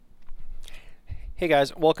Hey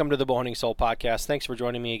guys, welcome to the Bowhunting Soul podcast. Thanks for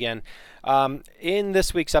joining me again. In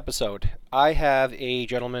this week's episode, I have a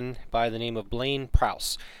gentleman by the name of Blaine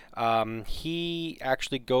Prowse. He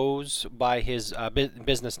actually goes by his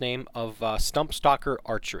business name of Stump Stalker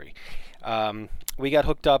Archery. We got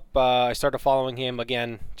hooked up. I started following him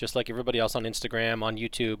again, just like everybody else on Instagram, on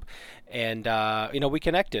YouTube, and we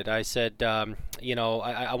connected. I said,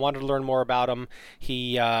 I wanted to learn more about him.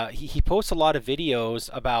 He posts a lot of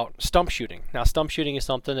videos about stump shooting. Now, stump shooting is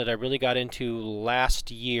something that I really got into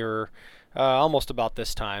last year. Almost about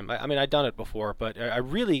this time. I mean, I'd done it before, but I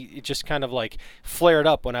really it just kind of like flared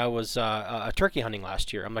up when I was turkey hunting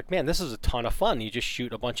last year. I'm like, man, this is a ton of fun. You just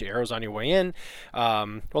shoot a bunch of arrows on your way in.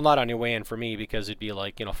 Well, not on your way in for me because it'd be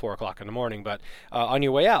like 4 o'clock in the morning, but on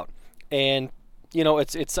your way out. And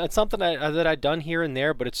it's something that I've done here and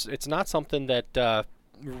there, but it's not something that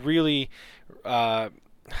really.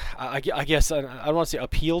 I guess I don't want to say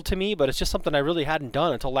appealed to me, but it's just something I really hadn't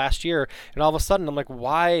done until last year. And all of a sudden, I'm like,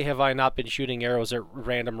 why have I not been shooting arrows at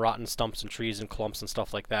random rotten stumps and trees and clumps and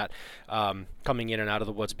stuff like that, coming in and out of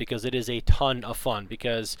the woods? Because it is a ton of fun.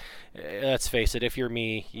 Because let's face it, if you're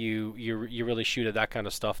me, you really shoot at that kind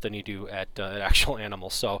of stuff than you do at actual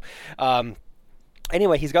animals. So.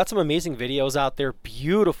 Anyway, he's got some amazing videos out there.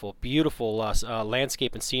 Beautiful, beautiful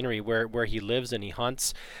landscape and scenery where he lives and he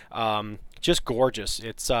hunts. Just gorgeous.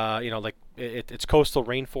 It's it's coastal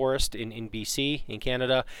rainforest in BC in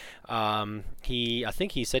Canada. I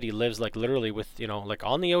think he said he lives like literally with like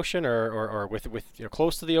on the ocean or with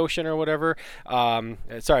close to the ocean or whatever.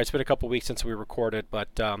 Sorry, it's been a couple weeks since we recorded, but.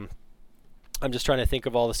 I'm just trying to think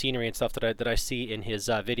of all the scenery and stuff that I see in his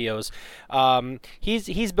videos.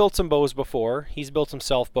 He's built some bows before. He's built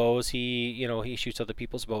himself bows. He shoots other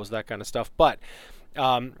people's bows, that kind of stuff. But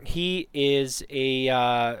he is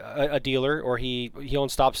a dealer, or he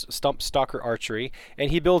owns Stump Stalker Archery,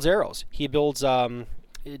 and he builds arrows. He builds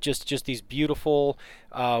just these beautiful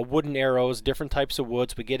wooden arrows, different types of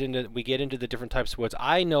woods. We get into the different types of woods.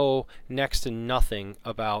 I know next to nothing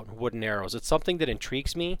about wooden arrows. It's something that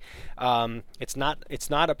intrigues me. It's not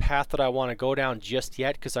a path that I want to go down just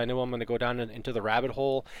yet, because I know I'm going to go down into the rabbit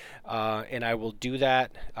hole, and I will do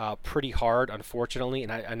that pretty hard, unfortunately.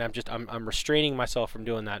 And I'm restraining myself from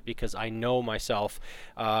doing that because I know myself.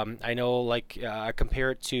 I know, I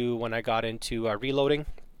compare it to when I got into reloading.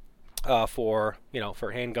 For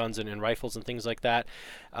handguns and rifles and things like that.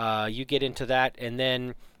 You get into that, and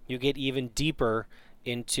then you get even deeper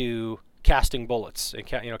into casting bullets and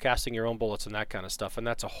casting your own bullets and that kind of stuff, and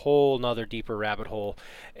that's a whole nother deeper rabbit hole.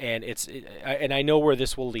 And and I know where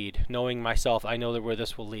this will lead. Knowing myself, I know where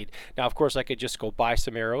this will lead. Now, of course, I could just go buy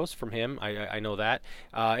some arrows from him. I know that,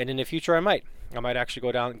 and in the future, I might actually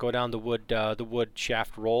go down the wood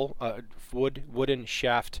shaft roll, wooden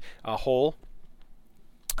shaft hole.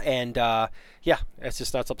 And it's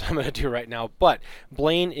just not something I'm going to do right now. But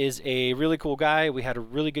Blaine is a really cool guy. We had a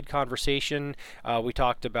really good conversation. We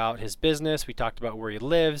talked about his business. We talked about where he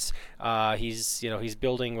lives. He's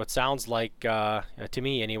building what sounds like, to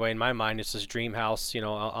me anyway, in my mind, it's his dream house,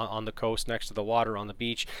 on the coast next to the water on the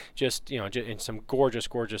beach. Just in some gorgeous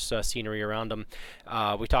scenery around him.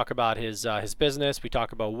 We talk about his business. We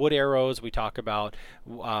talk about wood arrows. We talk about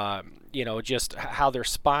just how they're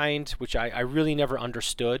spined, which I really never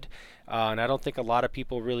understood. And I don't think a lot of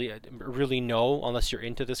people really know, unless you're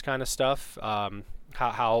into this kind of stuff,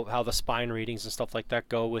 how the spine readings and stuff like that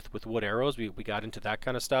go with wood arrows. We got into that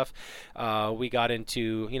kind of stuff. We got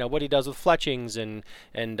into what he does with fletchings and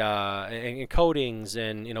coatings,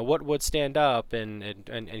 and what would stand up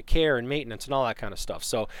and care and maintenance and all that kind of stuff.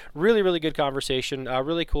 So really good conversation.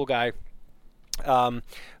 Really cool guy.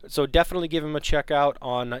 So definitely give him a check out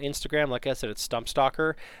on Instagram. Like I said, it's Stump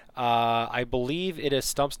Stalker. I believe it is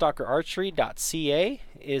stumpstalkerarchery.ca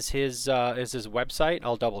is his website.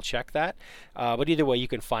 I'll double check that. But either way, you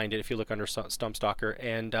can find it if you look under Stump Stalker.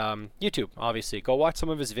 And YouTube, obviously. Go watch some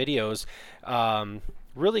of his videos.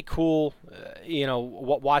 Really cool,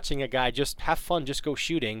 watching a guy just have fun, just go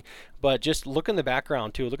shooting, but just look in the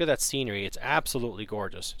background too. Look at that scenery. It's absolutely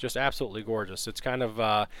gorgeous, just absolutely gorgeous. It's kind of,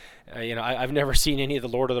 I've never seen any of the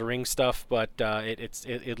Lord of the Rings stuff, but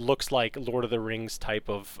it looks like Lord of the Rings type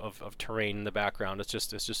of terrain in the background. It's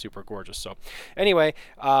just super gorgeous. So anyway,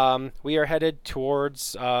 we are headed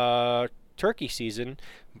towards turkey season.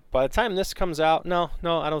 By the time this comes out, no,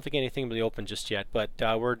 I don't think anything will be open just yet. But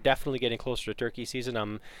we're definitely getting closer to turkey season.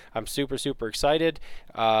 I'm super excited.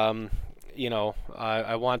 I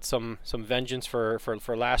want some vengeance for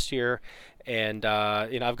last year, and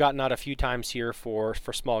I've gotten out a few times here for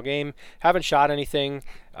small game. Haven't shot anything.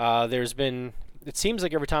 There's been, it seems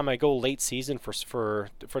like every time I go late season for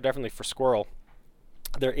definitely for squirrel,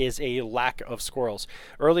 there is a lack of squirrels.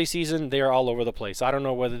 Early season, they are all over the place. I don't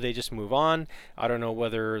know whether they just move on. I don't know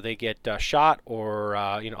whether they get shot or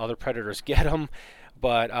other predators get them.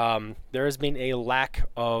 But there has been a lack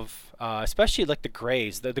of, especially like the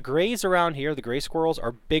grays. The grays around here, the gray squirrels,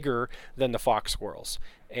 are bigger than the fox squirrels.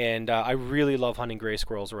 And I really love hunting gray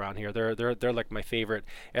squirrels around here. They're like my favorite.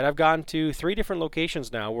 And I've gone to 3 different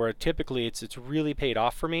locations now where typically it's really paid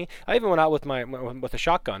off for me. I even went out with with a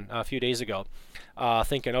shotgun a few days ago,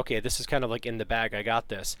 thinking, okay, this is kind of like in the bag. I got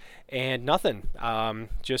this, and nothing.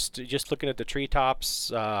 Just looking at the treetops.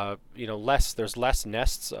 There's less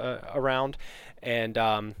nests around, and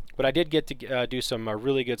but I did get to do some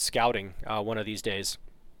really good scouting one of these days.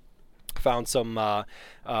 Found found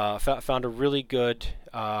a really good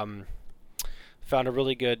a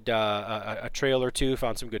trail or two.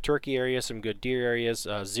 Found some good turkey areas, some good deer areas.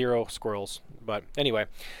 0 squirrels, but anyway,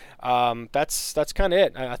 that's kind of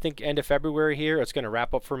it. I think end of February here, it's going to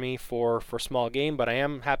wrap up for me for small game. But I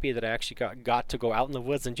am happy that I actually got to go out in the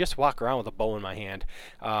woods and just walk around with a bow in my hand,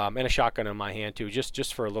 and a shotgun in my hand too,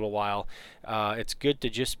 just for a little while. It's good to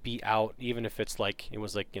just be out, even if it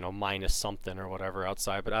was minus something or whatever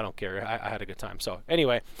outside. But I don't care. I had a good time. So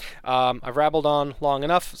anyway, I've rabbled on long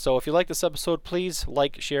enough. So if you like this episode, please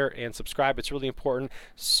like, share, and subscribe. It's really important,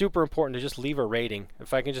 super important, to just leave a rating.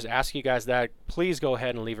 If I can just ask you guys that, please go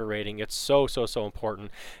ahead and leave a rating. It's so important.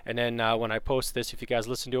 And then when I post this, if you guys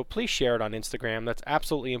listen to it, please share it on Instagram. That's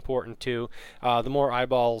absolutely important too. The more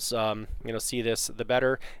eyeballs see this, the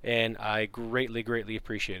better, and I greatly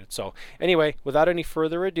appreciate it. So anyway, without any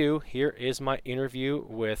further ado, here is my interview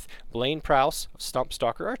with Blaine Prowse of Stump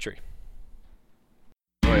Stalker Archery.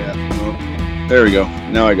 Oh yeah. Well, there we go.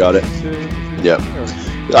 Now I got it. Yeah.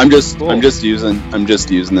 I'm just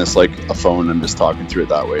using this like a phone. I'm just talking through it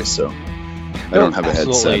that way, so I don't have a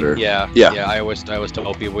headset. Yeah. I always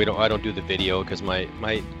tell people I don't do the video because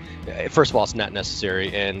my first of all, it's not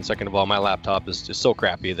necessary, and second of all, my laptop is just so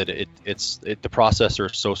crappy that the processor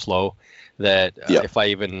is so slow that if I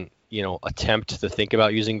even attempt to think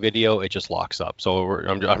about using video, it just locks up. So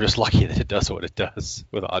I'm just lucky that it does what it does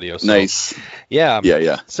with audio. So, nice. Yeah.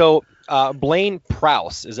 Yeah. So Blaine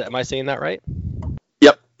Prowse, am I saying that right?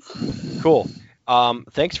 Yep. Cool.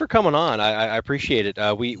 Thanks for coming on. I appreciate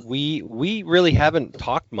it. We really haven't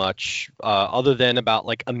talked much other than about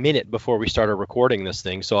like a minute before we started recording this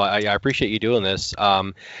thing. So I appreciate you doing this.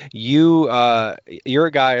 You're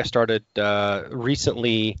a guy I started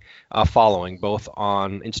recently following both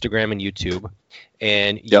on Instagram and YouTube,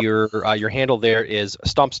 and your handle there is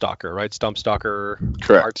Stump Stalker, right? Stump Stalker.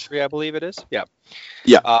 Correct. Archery, I believe it is. Yeah.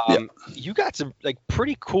 You got some like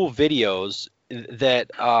pretty cool videos that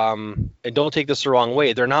and don't take this the wrong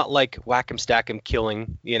way, they're not like whack 'em stack 'em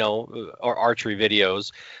killing or archery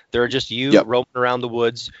videos. They're just you roaming around the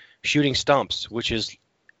woods shooting stumps, which is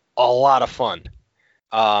a lot of fun.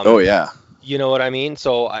 Oh yeah. You know what I mean?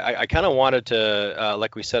 So I kind of wanted to,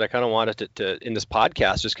 like we said, I kind of wanted to in this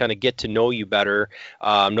podcast just kind of get to know you better,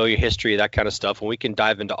 know your history, that kind of stuff, and we can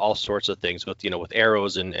dive into all sorts of things with with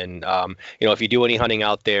arrows and if you do any hunting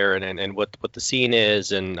out there and what the scene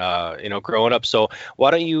is and growing up. So why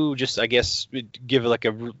don't you just, I guess, give like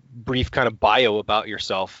a brief kind of bio about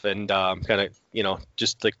yourself and kind of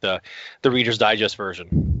just like the Reader's Digest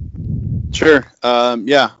version. Sure.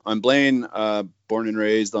 I'm Blaine. Born and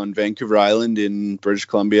raised on Vancouver Island in British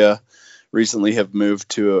Columbia. Recently have moved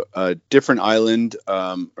to a different island,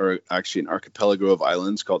 or actually an archipelago of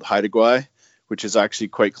islands called Haida Gwaii, which is actually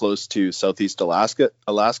quite close to Southeast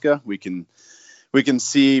Alaska. We can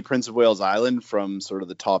see Prince of Wales Island from sort of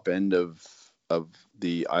the top end of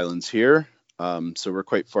the islands here. So we're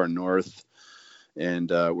quite far north, and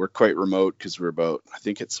we're quite remote because we're about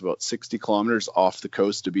 60 kilometers off the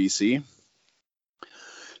coast of BC.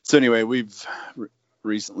 So anyway, we've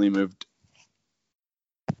recently moved.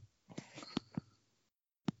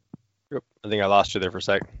 I think I lost you there for a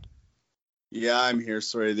sec. Yeah, I'm here.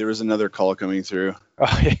 Sorry, there was another call coming through.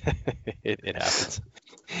 Oh, it happens.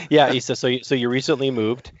 Yeah, Issa. So you recently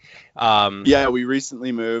moved. Yeah, we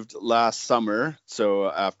recently moved last summer. So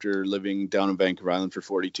after living down in Vancouver Island for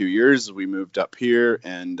 42 years, we moved up here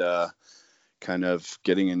and kind of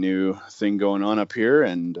getting a new thing going on up here,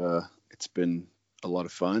 and it's been a lot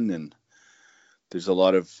of fun, and there's a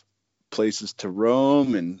lot of places to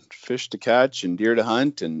roam and fish to catch and deer to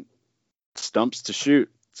hunt and stumps to shoot.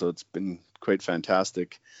 So it's been quite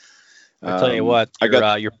fantastic. I'll tell you what,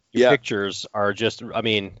 your pictures are just, I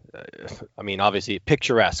mean, obviously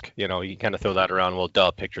picturesque, you kind of throw that around. Well,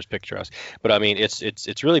 duh, picturesque, but I mean,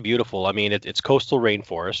 it's really beautiful. I mean, it's coastal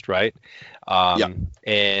rainforest, right?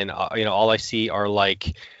 And all I see are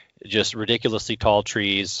like, just ridiculously tall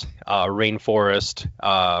trees, rainforest,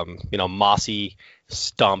 mossy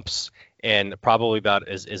stumps, and probably about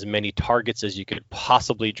as many targets as you could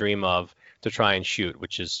possibly dream of to try and shoot,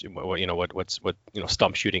 which is what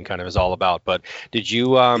stump shooting kind of is all about. But did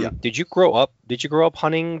you grow up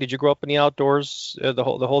hunting? Did you grow up in the outdoors the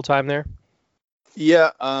whole time there?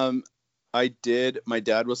 Yeah, I did. My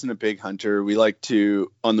dad wasn't a big hunter. We like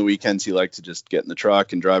to, on the weekends, he liked to just get in the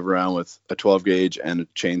truck and drive around with a 12 gauge and a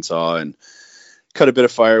chainsaw and cut a bit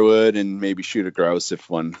of firewood and maybe shoot a grouse if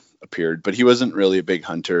one appeared. But he wasn't really a big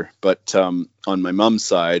hunter. But on my mom's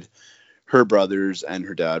side, her brothers and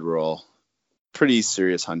her dad were all pretty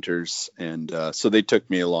serious hunters. And so they took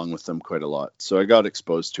me along with them quite a lot. So I got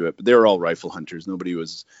exposed to it. But they were all rifle hunters. Nobody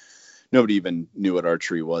even knew what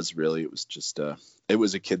archery was, really. It was just it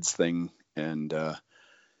was a kid's thing. And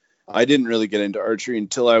I didn't really get into archery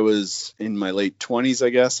until I was in my late 20s, I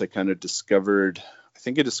guess. I discovered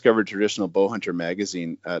Traditional Bowhunter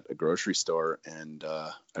magazine at a grocery store, and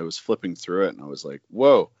I was flipping through it, and I was like,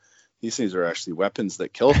 whoa, these things are actually weapons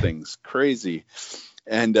that kill things. Crazy.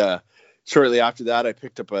 And shortly after that, I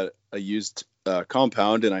picked up a used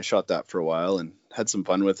compound, and I shot that for a while and had some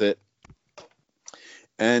fun with it.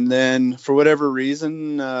 And then for whatever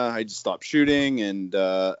reason, I just stopped shooting, and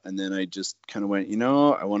then I just kind of went,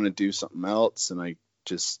 I want to do something else. And I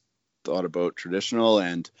just thought about traditional,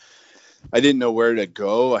 and I didn't know where to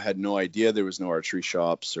go. I had no idea. There was no archery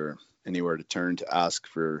shops or anywhere to turn to ask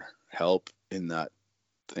for help in that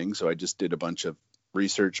thing. So I just did a bunch of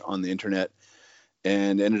research on the internet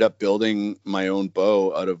and ended up building my own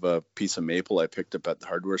bow out of a piece of maple I picked up at the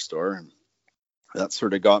hardware store. And that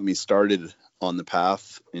sort of got me started on the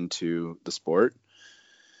path into the sport.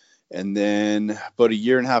 And then about a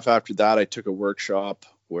year and a half after that, I took a workshop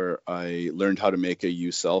where I learned how to make a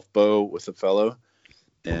U-self bow with a fellow,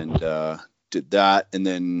 and did that. And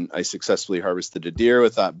then I successfully harvested a deer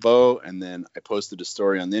with that bow. And then I posted a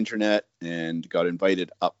story on the internet and got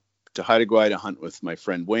invited up to Haida Gwaii to hunt with my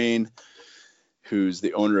friend Wayne, who's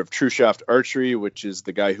the owner of True Shaft Archery, which is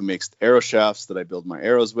the guy who makes the arrow shafts that I build my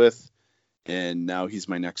arrows with. And now he's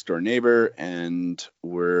my next door neighbor, and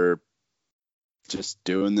we're just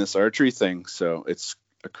doing this archery thing. So it's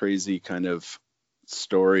a crazy kind of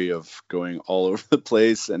story of going all over the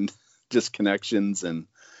place and just connections. And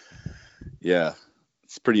yeah,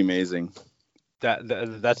 it's pretty amazing.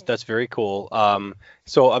 That's very cool.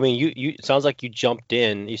 So I mean, you it sounds like you jumped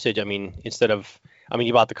in. You said,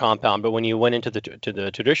 you bought the compound, but when you went into the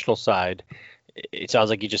traditional side, it sounds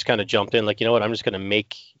like you just kind of jumped in, like, you know what, I'm just going to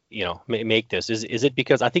make this. Is it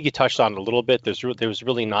because I think you touched on it a little bit? There's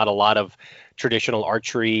really not a lot of traditional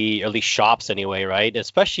archery, at least shops anyway, right?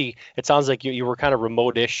 Especially, it sounds like you were kind of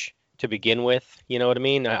remote-ish to begin with. You know what I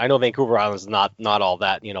mean? I know Vancouver Island is not all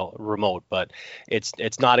that remote, but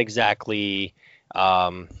it's not exactly.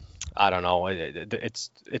 I don't know. It's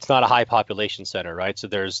not a high population center, right? So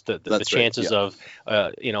there's the chances of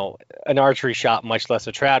an archery shop, much less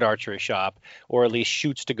a trad archery shop, or at least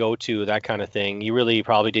shoots to go to, that kind of thing. You really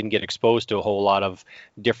probably didn't get exposed to a whole lot of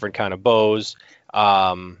different kind of bows.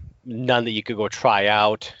 None that you could go try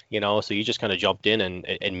out, So you just kind of jumped in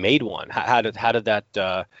and made one. How did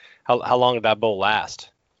that? How long did that bow last?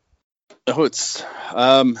 Oh, it's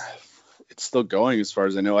still going as far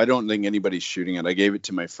as I know. I don't think anybody's shooting it. I gave it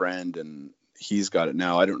to my friend and he's got it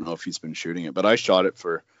now. I don't know if he's been shooting it, but I shot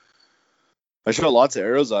lots of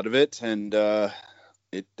arrows out of it, and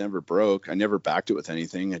it never broke. I never backed it with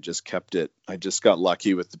anything. I just kept it. I just got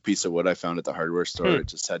lucky with the piece of wood I found at the hardware store. It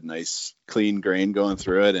just had nice clean grain going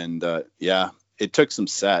through it. And it took some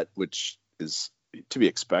set, which is to be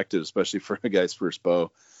expected, especially for a guy's first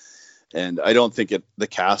bow. And I don't think the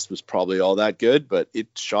cast was probably all that good, but it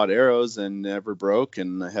shot arrows and never broke.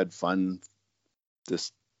 And I had fun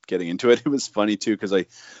just getting into it. It was funny too, because I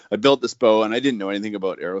built this bow and I didn't know anything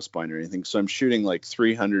about arrow spine or anything. So I'm shooting like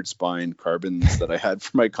 300 spine carbons that I had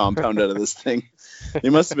for my compound out of this thing. They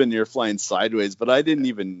must have been near flying sideways, but I didn't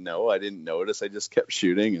even know. I didn't notice. I just kept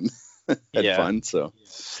shooting and had fun. So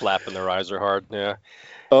slapping the riser hard. Yeah.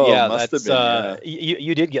 Oh, yeah, must have been.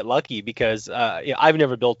 You did get lucky, because I've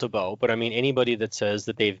never built a bow, but I mean, anybody that says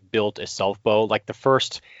that they've built a self bow, like the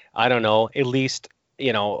first, I don't know, at least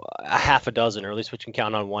a half a dozen, or at least we can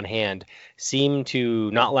count on one hand, seem to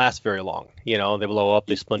not last very long. They blow up,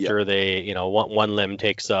 they splinter, they one limb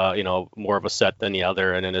takes more of a set than the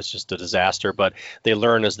other, and then it's just a disaster. But they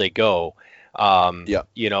learn as they go.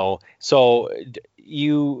 So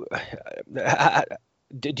you.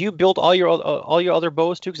 Do you build all your other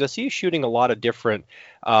bows too? Because I see you shooting a lot of different,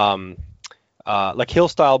 like hill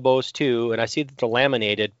style bows too, and I see that they're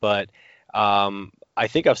laminated. But I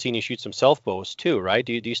think I've seen you shoot some self bows too, right?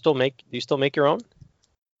 Do you still make your own?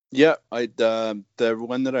 Yeah, the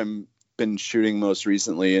one that I'm been shooting most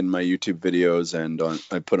recently in my YouTube videos and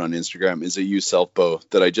I put on Instagram is a U self bow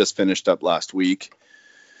that I just finished up last week.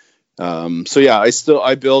 So yeah,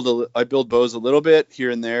 I build bows a little bit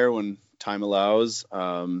here and there when time allows.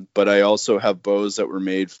 But I also have bows that were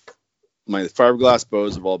made. My fiberglass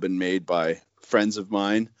bows have all been made by friends of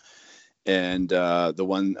mine, and the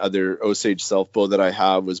one other Osage self bow that I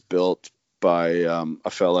have was built by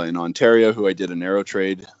a fella in Ontario who I did an arrow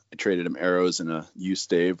trade. I traded him arrows and a U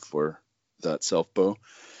stave for that self bow.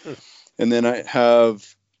 And then I have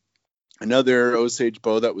another Osage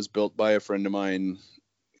bow that was built by a friend of mine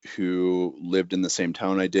who lived in the same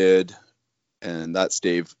town I did, and that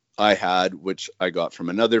stave I had, which I got from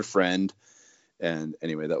another friend. And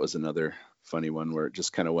anyway, that was another funny one where it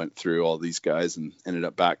just kind of went through all these guys and ended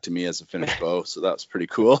up back to me as a finished bow. So that was pretty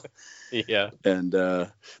cool. Yeah. And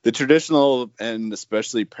the traditional and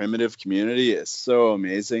especially primitive community is so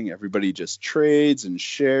amazing. Everybody just trades and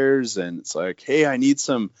shares, and it's like, hey, I need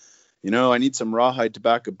some rawhide to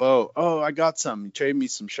back a bow. Oh, I got some. You trade me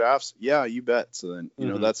some shafts? Yeah, you bet. So then,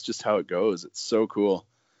 that's just how it goes. It's so cool.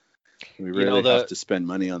 We really have to spend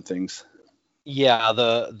money on things. Yeah,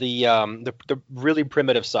 the really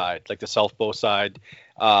primitive side, like the self bow side,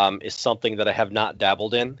 is something that I have not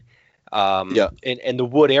dabbled in. And the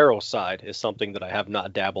wood arrow side is something that I have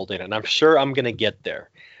not dabbled in, and I'm sure I'm gonna get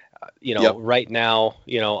there. Right now,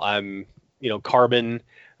 I'm, carbon.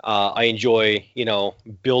 I enjoy,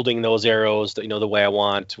 building those arrows, the way I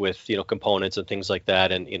want with, components and things like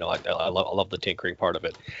that, and I love the tinkering part of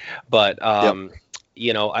it. But I'm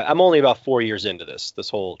only about 4 years into this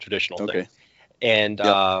whole traditional thing. And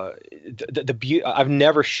I've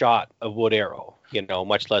never shot a wood arrow,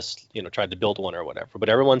 much less, tried to build one or whatever. But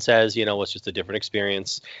everyone says, it's just a different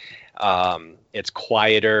experience. It's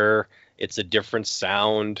quieter. It's a different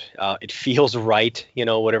sound. It feels right,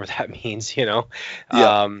 whatever that means, as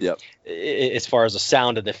far as the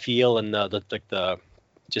sound and the feel and the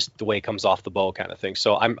just the way it comes off the bow kind of thing.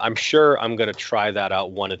 So I'm sure I'm going to try that out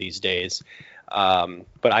one of these days.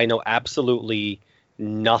 But I know absolutely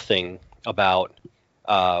nothing about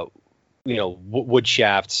wood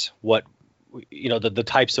shafts, what the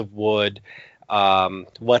types of wood,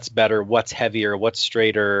 what's better, what's heavier, what's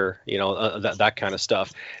straighter, that kind of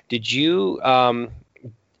stuff. Did you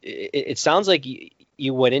it sounds like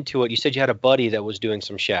you went into it, you said you had a buddy that was doing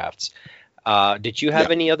some shafts. Did you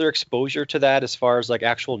have any other exposure to that as far as like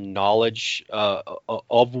actual knowledge of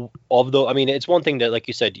the, I mean, it's one thing that, like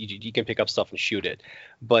you said, you can pick up stuff and shoot it,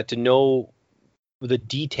 but to know the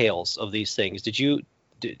details of these things, did you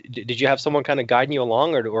have someone kind of guiding you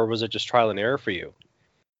along, or was it just trial and error for you?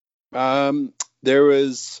 There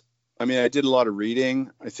was, I did a lot of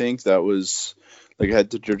reading. I think that was like, I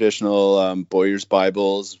had the traditional Boyer's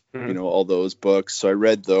Bibles, all those books. So I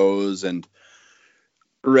read those and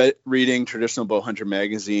reading traditional bow hunter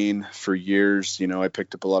magazine for years. I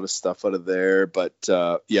picked up a lot of stuff out of there. But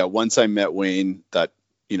once I met Wayne, that,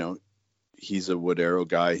 he's a wood arrow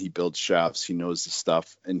guy. He builds shafts. He knows the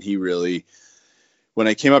stuff. And he really, when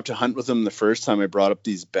I came up to hunt with him the first time, I brought up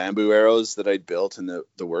these bamboo arrows that I'd built in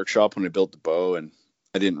the workshop when I built the bow. And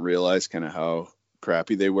I didn't realize kind of how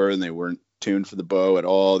crappy they were, and they weren't tuned for the bow at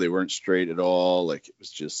all. They weren't straight at all. Like, it was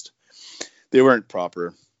just, they weren't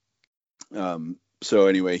proper. So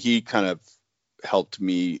anyway, he kind of helped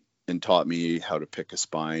me and taught me how to pick a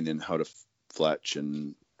spine and how to fletch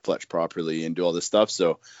properly and do all this stuff.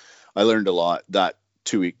 So I learned a lot. That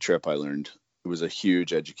 2-week trip, it was a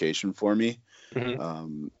huge education for me.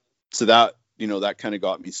 So that, that kind of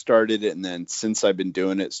got me started. And then since I've been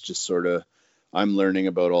doing it, it's just sort of, I'm learning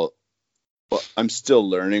about I'm still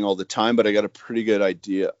learning all the time, but I got a pretty good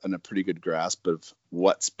idea and a pretty good grasp of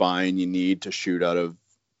what spine you need to shoot out of,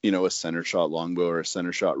 a center shot longbow or a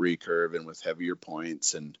center shot recurve, and with heavier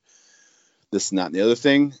points and this and that and the other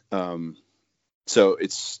thing. So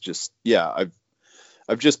it's just, I've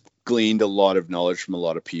just gleaned a lot of knowledge from a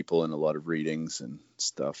lot of people and a lot of readings and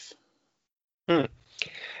stuff.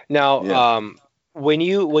 Now, when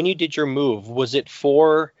you did your move, was it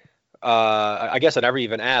for, I guess I never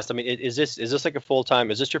even asked. I mean, is this like a full-time,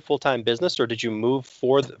 is this your full-time business, or did you move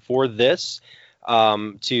for this,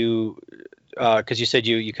 because you said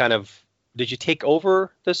you kind of, did you take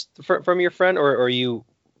over this from your friend, or you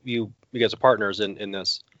guys are partners in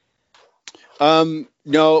this?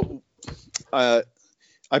 No, I'm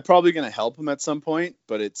probably going to help him at some point,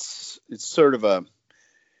 but it's sort of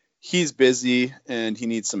he's busy and he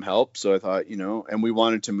needs some help. So I thought, and we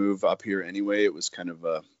wanted to move up here anyway. It was kind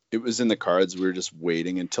of it was in the cards. We were just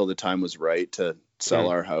waiting until the time was right to sell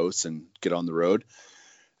our house and get on the road.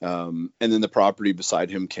 And then the property beside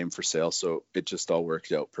him came for sale, so it just all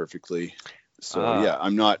worked out perfectly. So yeah,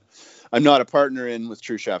 I'm not a partner in with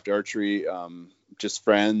True Shaft Archery, just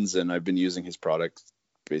friends, and I've been using his product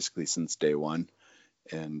basically since day one,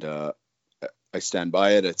 and I stand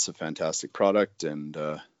by it. It's a fantastic product, and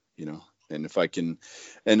and if I can,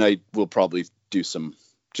 and I will probably do some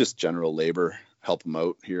just general labor, help him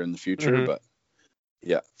out here in the future. But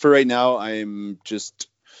yeah, for right now, I'm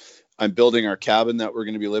building our cabin that we're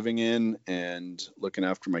going to be living in and looking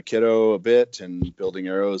after my kiddo a bit and building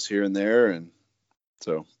arrows here and there. And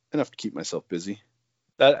so enough to keep myself busy.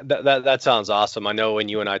 That sounds awesome. I know when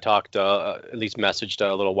you and I talked, at least messaged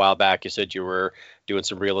a little while back, you said you were doing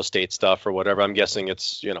some real estate stuff or whatever. I'm guessing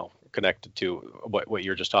it's, connected to what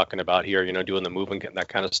you're just talking about here, doing the moving and that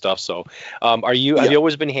kind of stuff. So, have you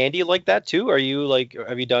always been handy like that too? Are you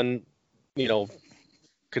have you done,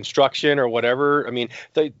 construction or whatever? I mean,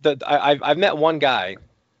 I've met one guy.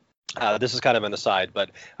 This is kind of an aside,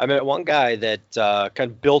 but I met one guy that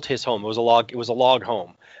kind of built his home. It was a log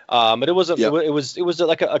home. But it wasn't. It was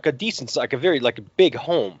like a decent, like a very like a big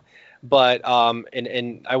home. But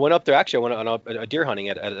and I went up there. Actually, I went on a deer hunting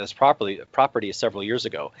at his property several years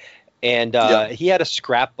ago, and he had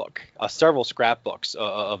several scrapbooks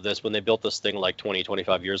of this when they built this thing like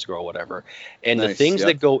 25 years ago or whatever. And the things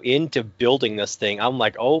that go into building this thing, I'm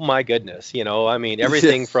like, oh my goodness, I mean,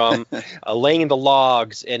 everything from laying the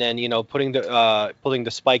logs and then putting the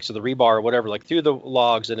spikes or the rebar or whatever like through the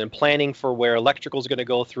logs, and then planning for where electrical is going to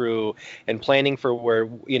go through, and planning for where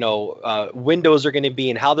windows are going to be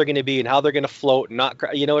and how they're going to be and how they're going to float and not,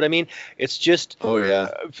 what I mean? It's just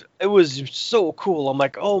it was so cool. I'm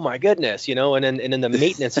like, oh my goodness, and then the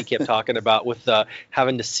maintenance he kept talking about with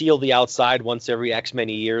having to seal the outside once every X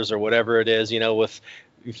many years or whatever it is, with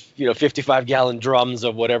 55-gallon drums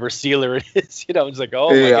of whatever sealer it is. It's like,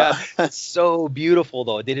 oh my God, it's so beautiful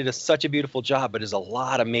though. They did such a beautiful job, but it's a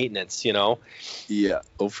lot of maintenance, Yeah,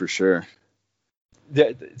 oh for sure.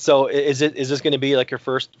 So is this going to be like your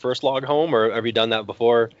first log home, or have you done that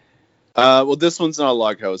before? Well, this one's not a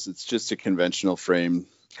log house. It's just a conventional frame.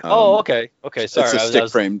 Okay. Sorry. It's a stick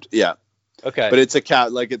framed. Yeah. Okay. But it's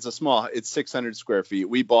it's 600 square feet.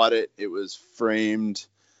 We bought it. It was framed,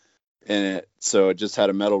 and so it just had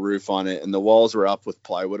a metal roof on it, and the walls were up with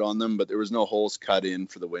plywood on them, but there was no holes cut in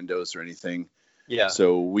for the windows or anything. Yeah.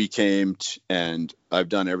 So we came and I've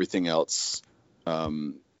done everything else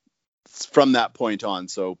from that point on.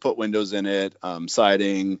 So put windows in it,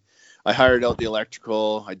 siding. I hired out the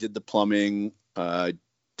electrical. I did the plumbing.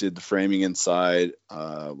 Did the framing inside.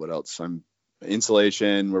 What else?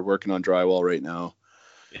 Insulation. We're working on drywall right now.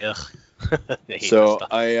 Yeah. So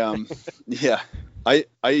I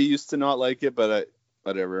used to not like it, but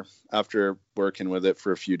whatever. After working with it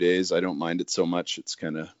for a few days, I don't mind it so much. It's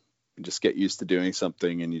kind of, you just get used to doing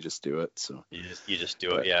something and you just do it. So you just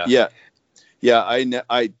do it. Yeah. Yeah.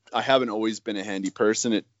 I haven't always been a handy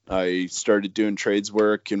person. I started doing trades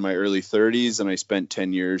work in my early 30s, and I spent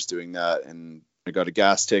 10 years doing that. And I got a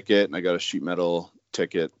gas ticket and I got a sheet metal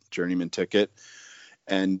ticket, journeyman ticket,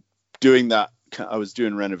 and doing that, I was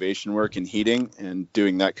doing renovation work and heating, and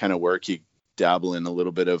doing that kind of work, you dabble in a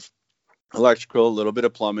little bit of electrical, a little bit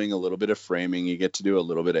of plumbing, a little bit of framing. You get to do a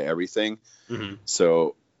little bit of everything. Mm-hmm.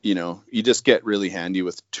 So, you just get really handy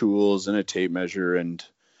with tools and a tape measure and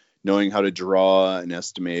knowing how to draw and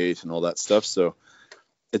estimate and all that stuff. So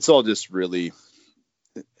it's all just really,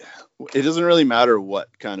 it doesn't really matter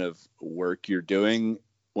what kind of work you're doing.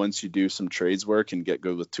 Once you do some trades work and get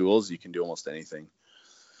good with tools, you can do almost anything.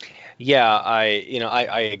 Yeah, I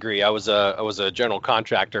agree. I was a general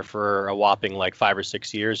contractor for a whopping like 5 or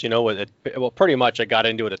 6 years. Pretty much I got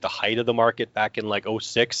into it at the height of the market back in like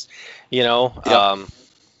 2006. Yep.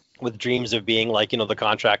 With dreams of being like, the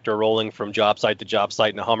contractor rolling from job site to job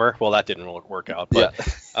site in a Hummer. Well, that didn't work out, but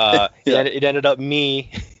it ended up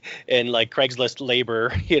me and like Craigslist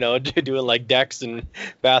labor, doing like decks and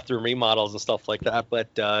bathroom remodels and stuff like that.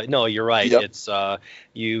 But no, you're right. Yep. It's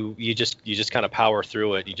you just kind of power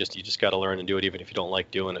through it. You just got to learn and do it, even if you don't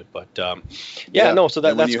like doing it. But so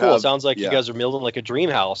that's cool. It sounds like you guys are building like a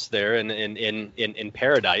dream house there in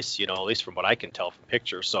paradise, at least from what I can tell from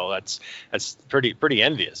pictures. So that's pretty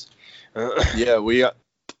envious. Yeah, we got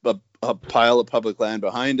a pile of public land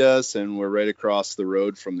behind us, and we're right across the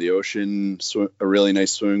road from the ocean. A really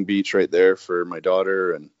nice swimming beach right there for my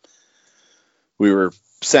daughter, and we were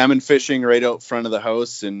salmon fishing right out front of the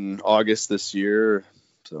house in August this year.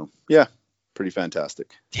 So yeah, pretty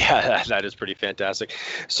fantastic. Yeah, that is pretty fantastic.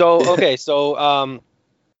 So okay, so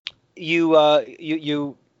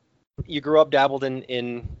you you grew up dabbled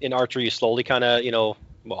in archery. You slowly kind of,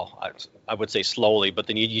 well, I would say slowly, but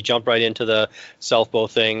then you jumped right into the South bow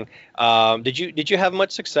thing. Did you have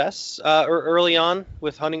much success early on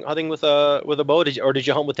with hunting with a bow? Did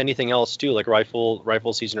you hunt with anything else too, like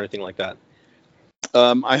rifle season or anything like that?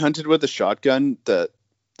 I hunted with a shotgun.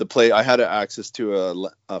 I had access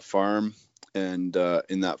to a farm, and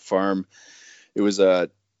in that farm, it was a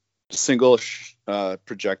single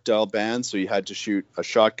projectile ban, so you had to shoot a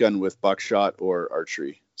shotgun with buckshot or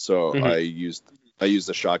archery. So I used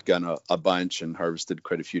the shotgun a bunch and harvested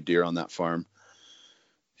quite a few deer on that farm.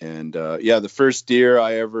 And the first deer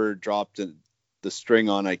I ever dropped the string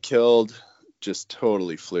on, I killed, just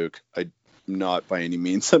totally fluke. I'm not by any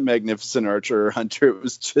means a magnificent archer or hunter. It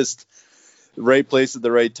was just the right place at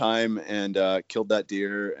the right time, and killed that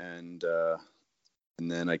deer. And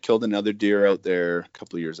then I killed another deer out there a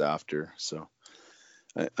couple of years after. So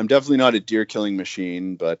I'm definitely not a deer killing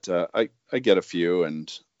machine, but I get a few.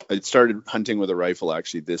 And I started hunting with a rifle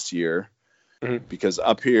actually this year, because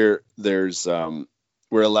up here there's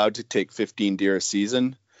we're allowed to take 15 deer a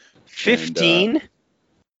season. 15?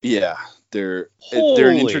 Yeah, they're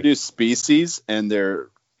an introduced species, and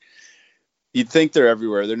you'd think they're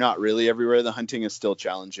everywhere. They're not really everywhere. The hunting is still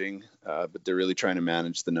challenging, but they're really trying to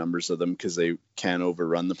manage the numbers of them because they can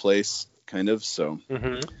overrun the place, kind of. So,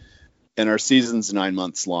 and our season's 9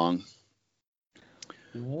 months long.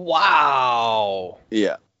 Wow.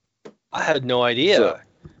 Yeah. I had no idea.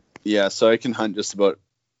 So I can hunt just about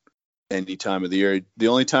any time of the year. The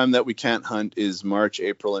only time that we can't hunt is March,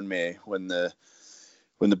 April, and May, when the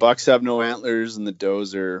bucks have no antlers and the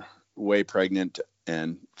does are way pregnant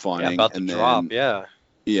and fawning. About to drop.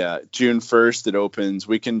 Yeah. June 1st it opens.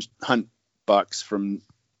 We can hunt bucks from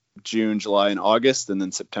June, July, and August, and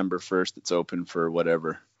then September 1st it's open for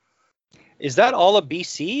whatever. Is that all of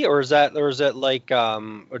BC, or is it like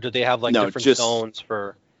or do they have like different zones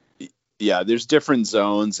for? Yeah, there's different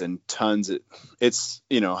zones and tons. It's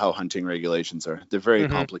how hunting regulations are. They're very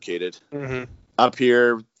complicated. Up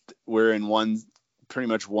here, we're in pretty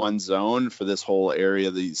much one zone for this whole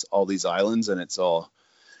area, all these islands, and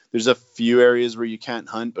there's a few areas where you can't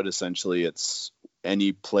hunt, but essentially it's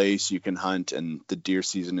any place you can hunt, and the deer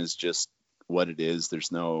season is just what it is.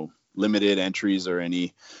 There's no limited entries or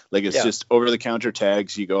any, just over the counter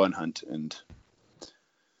tags, you go and hunt. And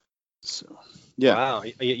so yeah. Wow.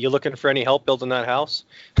 You looking for any help building that house?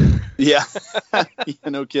 Yeah. Yeah,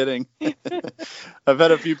 no kidding. I've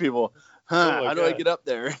had a few people, how do I get up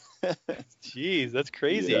there? Jeez, that's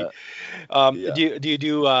crazy. Yeah. Do you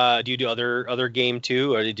do other game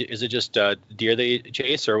too, or is it just deer that you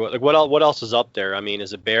chase, or what else is up there? I mean,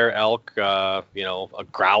 is it bear, elk, a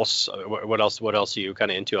grouse? What else are you kind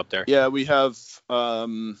of into up there? Yeah, we have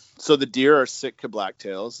so the deer are Sitka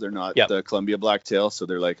blacktails. They're not the Columbia blacktail, so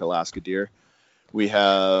they're like Alaska deer. We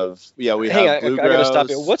have I gotta stop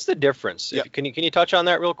you. What's the difference? Yeah. Can you touch on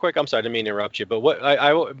that real quick? I'm sorry, I didn't mean to interrupt you, but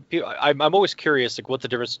I'm always curious, like, what's the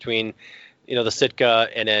difference between the Sitka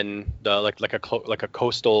and then the like a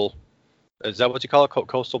coastal, is that what you call it,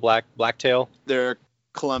 coastal blacktail? They're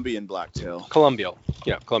Columbian blacktail. Columbia.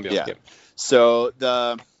 Yeah. Yeah. So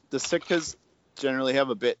the Sitkas generally have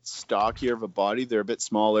a bit stockier of a body. They're a bit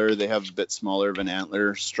smaller. They have a bit smaller of an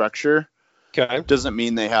antler structure. Okay. Doesn't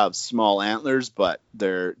mean they have small antlers, but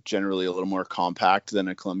they're generally a little more compact than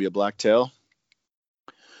a Columbia blacktail.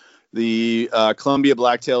 The Columbia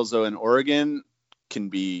blacktails, though, in Oregon can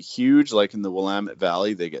be huge. Like in the Willamette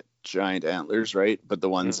Valley, they get giant antlers, right? But the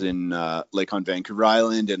ones in like on Vancouver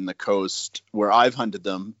Island and the coast where I've hunted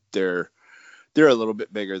them, they're a little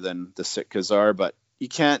bit bigger than the Sitkas are. But you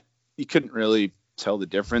couldn't really tell the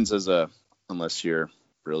difference unless you're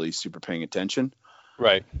really super paying attention.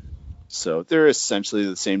 Right. So they're essentially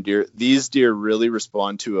the same deer. These deer really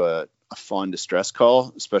respond to a fawn distress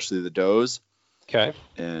call, especially the does. Okay.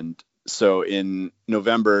 And so in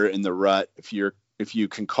November in the rut, if you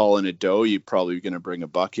can call in a doe, you're probably going to bring a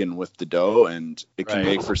buck in with the doe, and it can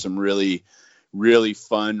make for some really, really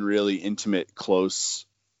fun, really intimate, close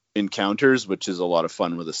encounters, which is a lot of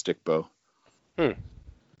fun with a stick bow.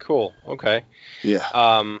 Cool. Okay.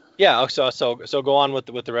 Yeah. Yeah. So go on with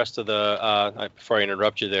the rest of the before I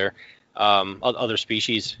interrupt you there. Other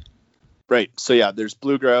species. Right. So yeah, there's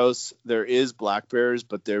blue grouse. There is black bears,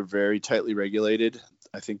 but they're very tightly regulated.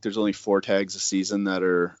 I think there's only 4 tags a season that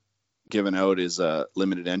are given out as a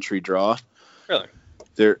limited entry draw. Really?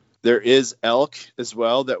 There is elk as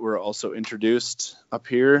well that were also introduced up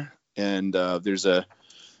here, and there's a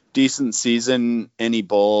decent season. Any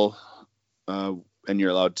bull, and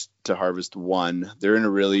you're allowed to harvest 1. They're in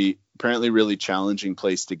a apparently really challenging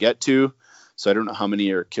place to get to. So I don't know how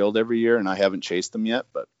many are killed every year, and I haven't chased them yet,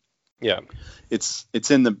 but Yeah. It's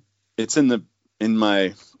in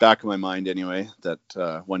my back of my mind anyway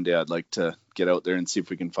that one day I'd like to get out there and see if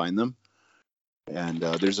we can find them. And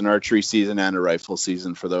there's an archery season and a rifle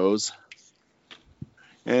season for those.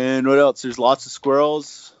 And what else? There's lots of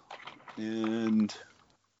squirrels, and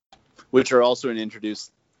which are also an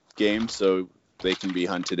introduced game, so they can be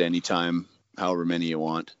hunted anytime, however many you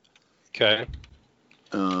want. Okay.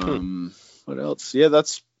 What else? Yeah,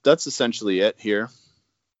 that's essentially it here.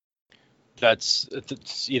 That's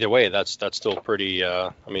either way. That's still pretty.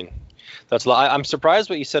 I mean, that's a lot. I'm surprised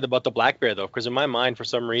what you said about the black bear though, because in my mind, for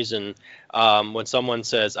some reason, when someone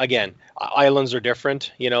says, again, islands are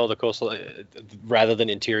different, the coastal rather than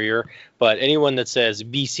interior. But anyone that says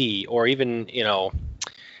BC or even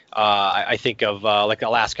I think of like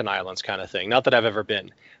Alaskan islands kind of thing. Not that I've ever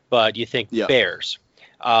been, but you think bears.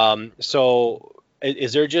 So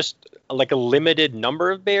is there just like a limited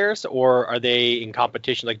number of bears, or are they in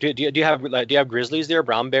competition? Like, do you have grizzlies there,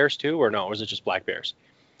 brown bears too, or no? Or is it just black bears?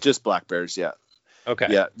 Just black bears, yeah. Okay.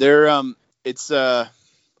 Yeah, they're it's I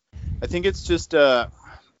think it's just I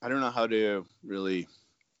don't know how to really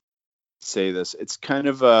say this. It's kind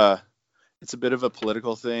of it's a bit of a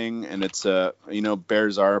political thing, and it's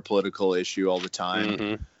bears are a political issue all the time.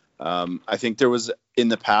 Mm-hmm. I think there was in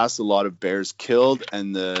the past a lot of bears killed,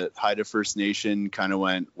 and the Haida First Nation kind of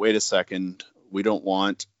went, wait a second, we don't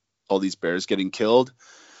want all these bears getting killed.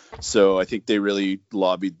 So I think they really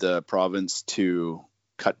lobbied the province to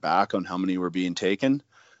cut back on how many were being taken.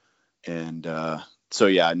 And so,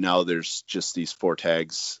 yeah, now there's just these 4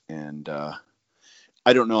 tags. And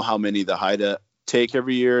I don't know how many the Haida take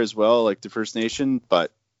every year as well, like the First Nation,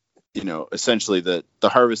 but essentially the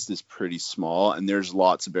harvest is pretty small, and there's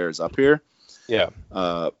lots of bears up here. Yeah.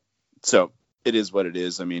 So it is what it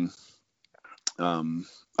is. I mean,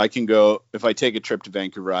 I can go, if I take a trip to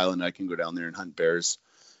Vancouver Island, I can go down there and hunt bears,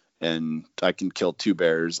 and I can kill 2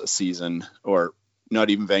 bears a season, or not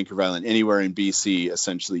even Vancouver Island, anywhere in BC,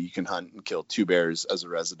 essentially you can hunt and kill 2 bears as a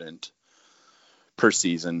resident per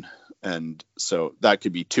season. And so that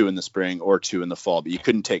could be 2 in the spring or 2 in the fall, but you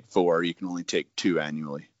couldn't take 4. You can only take 2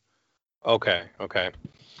 annually. Okay.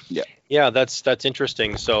 Yeah. Yeah, that's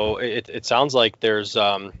interesting. So it sounds like there's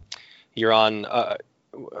you're on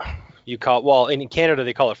you call in Canada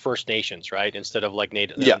they call it First Nations, right? Instead of like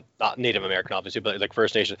Native, not Native American obviously, but like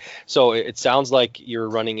First Nations. So it sounds like you're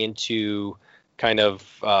running into kind of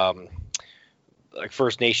like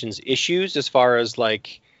First Nations issues as far as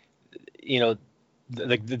like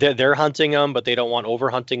they're hunting them, but they don't want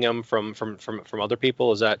over hunting them from other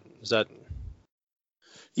people. Is that?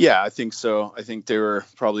 Yeah, I think so. I think they were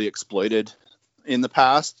probably exploited in the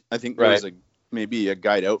past. I think there was maybe a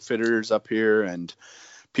guide outfitters up here and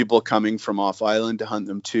people coming from off island to hunt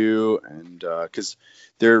them too. And because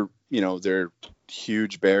they're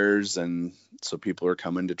huge bears, and so people are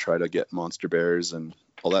coming to try to get monster bears and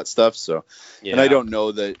all that stuff. So, and I don't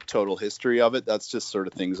know the total history of it. That's just sort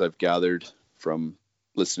of things I've gathered from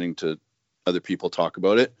listening to other people talk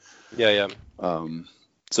about it. Yeah.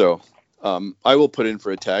 So I will put in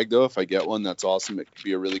for a tag though if I get one. That's awesome. It could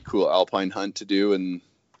be a really cool alpine hunt to do in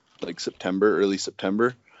like early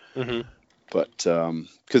September. Mm-hmm. But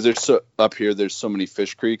because there's up here, there's so many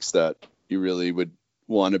fish creeks that you really would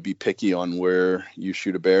want to be picky on where you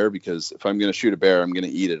shoot a bear, because if I'm going to shoot a bear, I'm going to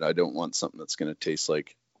eat it. I don't want something that's going to taste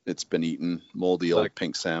like it's been eaten, moldy old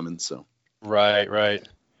pink salmon. So right.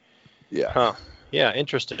 Yeah. Huh. Yeah,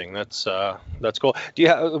 interesting. That's cool. Do you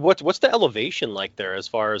have what's the elevation like there? As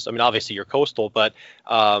far as, I mean, obviously you're coastal, but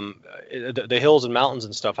the hills and mountains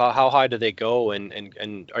and stuff. How high do they go?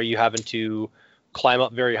 And are you having to climb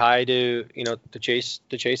up very high to chase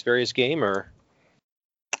various game, or?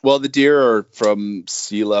 Well, the deer are from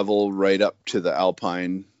sea level right up to the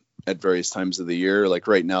alpine at various times of the year. Like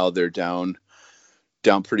right now, they're down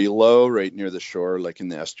pretty low, right near the shore, like in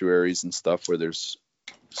the estuaries and stuff where there's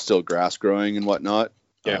still grass growing and whatnot.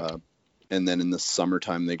 Yeah. And then in the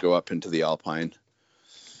summertime they go up into the alpine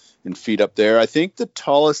and feed up there. I think the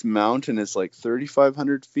tallest mountain is like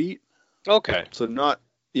 3,500 feet. Okay. So not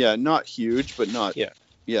huge, but not.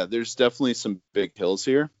 Yeah. There's definitely some big hills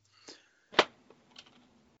here.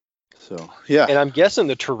 So yeah. And I'm guessing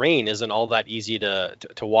the terrain isn't all that easy to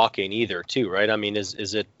walk in either, too, right? I mean,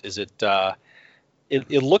 is it?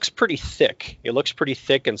 It looks pretty thick. It looks pretty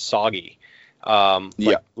thick and soggy. A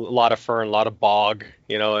lot of fern, a lot of bog,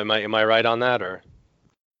 am I right on that, or?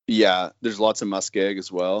 Yeah, there's lots of muskeg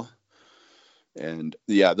as well. And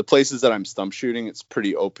yeah, the places that I'm stump shooting, it's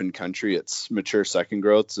pretty open country. It's mature second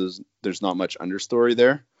growth, so there's not much understory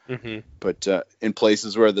there. Mm-hmm. But in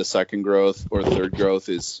places where the second growth or third growth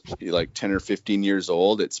is like 10 or 15 years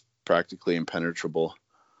old, it's practically impenetrable.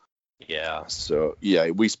 Yeah. So yeah,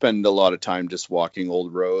 we spend a lot of time just walking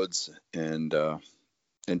old roads and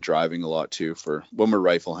driving a lot too. For when we're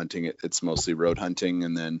rifle hunting, it's mostly road hunting,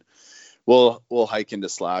 and then we'll hike into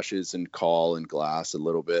slashes and call and glass a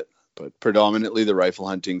little bit, but predominantly the rifle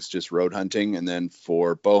hunting's just road hunting. And then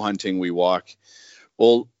for bow hunting, we walk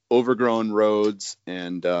old overgrown roads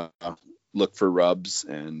and look for rubs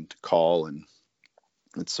and call, and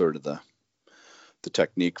it's sort of the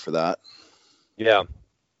technique for that. Yeah.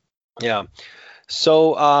 Yeah.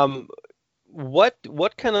 So,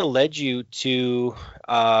 what kind of led you to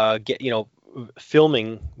get,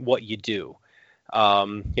 filming what you do?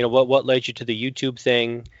 What led you to the YouTube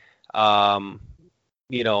thing?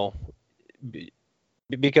 You know,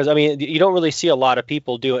 because I mean, you don't really see a lot of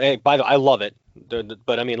people do it. Hey, by the way, I love it.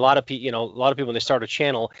 But I mean, a lot of people, when they start a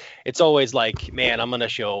channel, it's always like, man, I'm gonna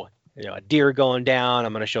show, a deer going down.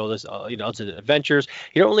 I'm gonna show this, it's adventures.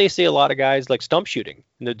 You don't really see a lot of guys like stump shooting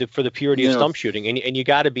for the purity of stump shooting, and you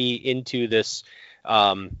got to be into this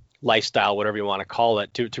lifestyle, whatever you want to call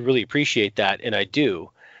it, to really appreciate that. And I do,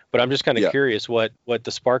 but I'm just kind of curious what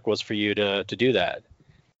the spark was for you to do that.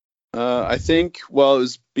 I think, well, it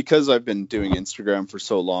was because I've been doing Instagram for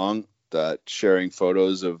so long that sharing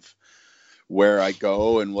photos of where I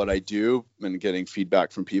go and what I do and getting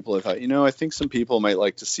feedback from people, I thought, I think some people might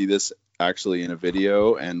like to see this actually in a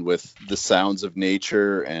video and with the sounds of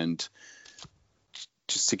nature, and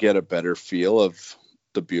just to get a better feel of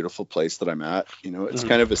the beautiful place that I'm at. It's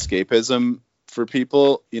kind of escapism for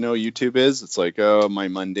people. YouTube is, it's like, oh, my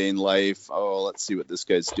mundane life. Oh, let's see what this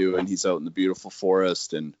guy's doing. He's out in the beautiful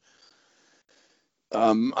forest. And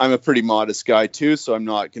I'm a pretty modest guy too, so I'm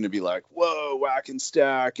not going to be like, whoa, whack and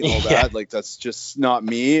stack and all that. Like, that's just not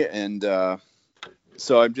me. And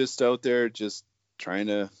so I'm just out there just trying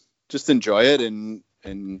to just enjoy it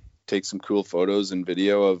and take some cool photos and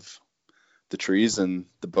video of the trees and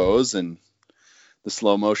the bows and the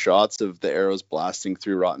slow-mo shots of the arrows blasting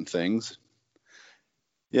through rotten things.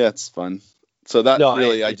 Yeah, it's fun. So that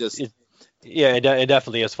yeah, it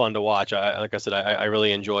definitely is fun to watch. Like I said, I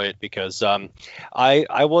really enjoy it because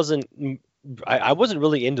I wasn't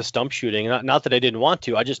really into stump shooting. Not that I didn't want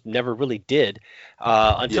to, I just never really did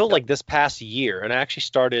until like this past year. And I actually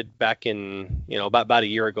started back in, about a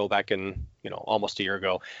year ago, almost a year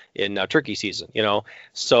ago in turkey season,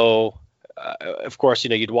 So of course,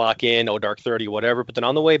 you'd walk in, dark 30, whatever. But then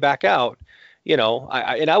on the way back out,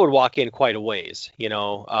 I would walk in quite a ways.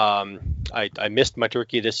 I missed my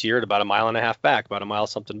turkey this year at about a mile and a half back, about a mile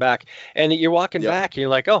something back. And you're walking back and you're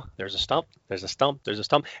like, oh, there's a stump, there's a stump, there's a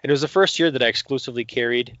stump. And it was the first year that I exclusively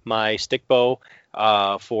carried my stick bow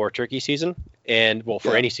for turkey season, and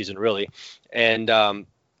for any season really. And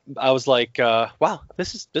I was like, wow,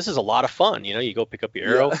 this is a lot of fun. You go pick up your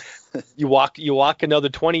arrow, you walk another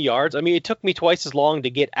 20 yards. I mean, it took me twice as long to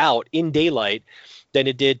get out in daylight than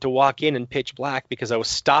it did to walk in pitch black, because I was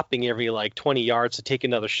stopping every like 20 yards to take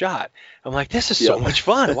another shot. I'm like, this is so much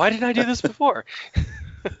fun. Why didn't I do this before?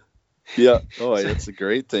 Yeah. Oh, that's a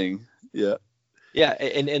great thing. Yeah. Yeah.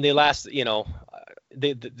 And they last,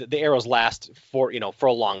 the arrows last for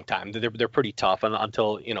a long time. They're pretty tough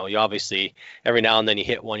until you obviously every now and then you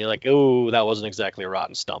hit one, you're like, oh, that wasn't exactly a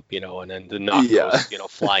rotten stump, and then the knot goes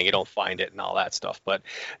flying, you don't find it and all that stuff. But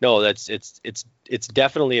no, it's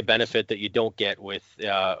definitely a benefit that you don't get with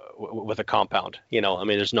a compound. I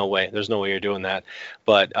mean, there's no way you're doing that.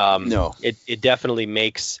 But no, it definitely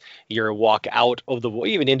makes your walk out of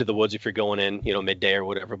even into the woods if you're going in midday or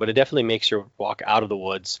whatever. But it definitely makes your walk out of the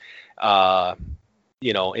woods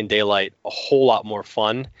in daylight a whole lot more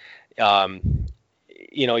fun.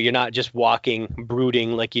 You're not just walking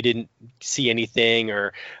brooding like you didn't see anything,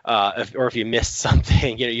 or if you missed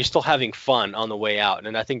something, you're still having fun on the way out.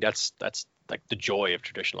 And I think that's like the joy of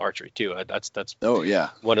traditional archery too. That's oh yeah,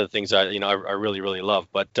 one of the things I really, really love.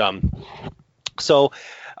 But so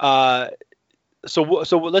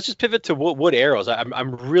let's just pivot to wood arrows.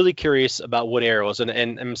 I'm really curious about wood arrows, and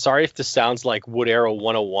I'm sorry if this sounds like wood arrow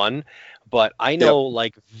 101, but I know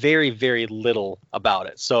like very, very little about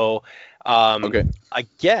it. So okay. I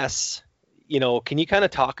guess, can you kind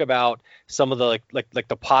of talk about some of the like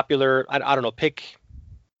the popular, I don't know, pick,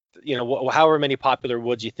 however many popular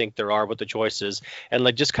woods you think there are, what the choice is, and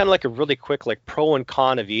like just kind of like a really quick like pro and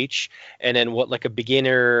con of each, and then what like a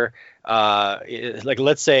beginner, like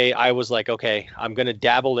let's say I was like, okay, I'm gonna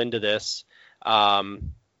dabble into this,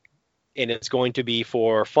 and it's going to be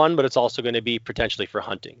for fun, but it's also going to be potentially for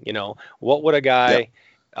hunting. What would a guy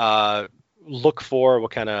look for?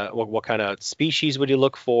 What kind of species would you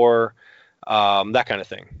look for? That kind of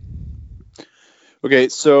thing. Okay,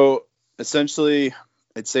 so essentially,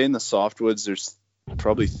 I'd say in the softwoods, there's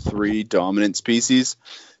probably 3 dominant species.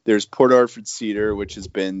 There's Port Orford cedar, which has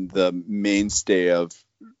been the mainstay of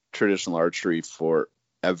traditional archery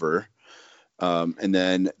forever. And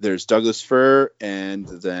then there's Douglas fir, and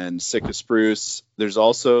then Sitka spruce. There's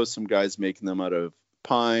also some guys making them out of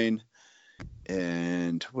pine.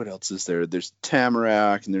 And what else is there? There's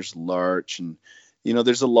tamarack and there's larch, and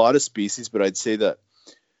there's a lot of species, but I'd say that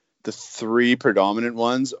the three predominant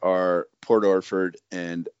ones are Port Orford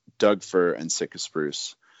and Doug fir and Sitka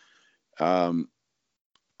spruce. I'm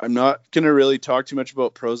not going to really talk too much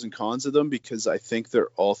about pros and cons of them because I think they're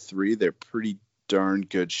pretty darn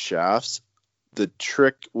good shafts. The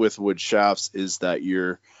trick with wood shafts is that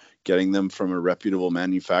you're getting them from a reputable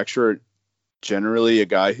manufacturer. Generally, a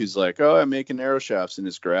guy who's like, oh, I'm making arrow shafts in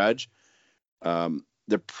his garage,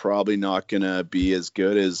 they're probably not going to be as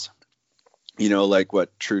good as, like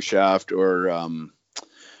what True Shaft or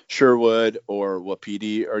Sherwood or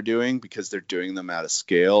Wapiti are doing, because they're doing them at a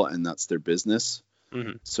scale and that's their business.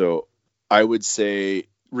 Mm-hmm. So I would say,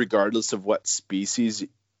 regardless of what species,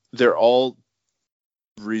 they're all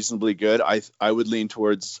reasonably good. I would lean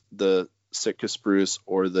towards the Sitka spruce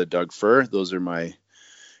or the Doug fir. Those are my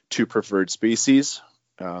two preferred species.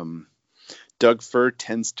 Doug fir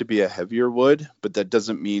tends to be a heavier wood, but that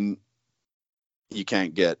doesn't mean you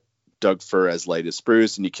can't get Doug fir as light as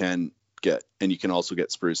spruce, and you can also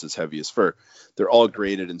get spruce as heavy as fir. They're all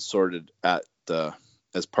graded and sorted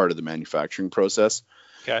as part of the manufacturing process.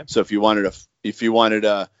 Okay. So if you wanted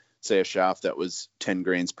a say a shaft that was 10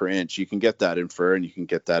 grains per inch, you can get that in fir and you can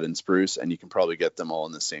get that in spruce, and you can probably get them all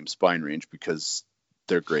in the same spine range because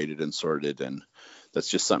they're graded and sorted, and that's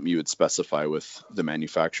just something you would specify with the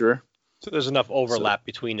manufacturer. So there's enough overlap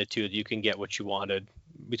between the two that you can get what you wanted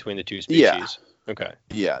between the two species. Yeah. Okay.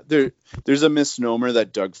 Yeah. There's a misnomer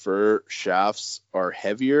that Doug fir shafts are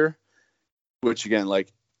heavier, which again,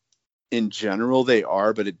 like in general they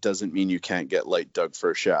are, but it doesn't mean you can't get light Doug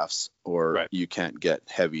fir shafts or you can't get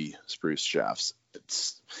heavy spruce shafts.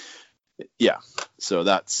 So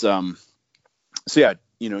that's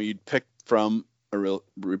you'd pick from a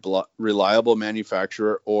reliable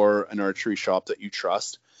manufacturer or an archery shop that you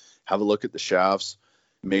trust. Have a look at the shafts,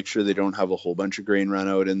 make sure they don't have a whole bunch of grain run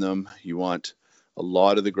out in them. You want a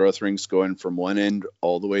lot of the growth rings going from one end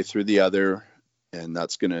all the way through the other, and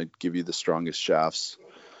that's going to give you the strongest shafts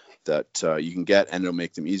that you can get, and it'll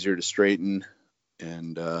make them easier to straighten.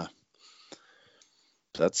 And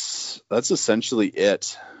that's essentially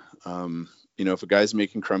it. If a guy's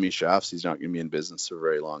making crummy shafts, he's not going to be in business for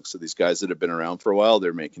very long. So these guys that have been around for a while,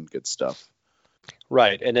 they're making good stuff.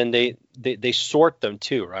 Right, and then they sort them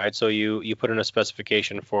too, right? So you put in a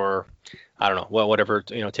specification for, I don't know, whatever,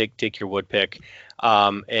 take your wood pick,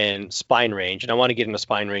 and spine range. And I want to get into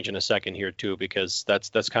spine range in a second here too, because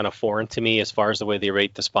that's kind of foreign to me as far as the way they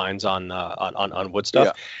rate the spines on wood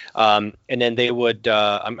stuff. Yeah. And then they would,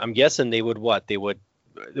 I'm guessing they would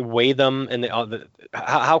weigh them, and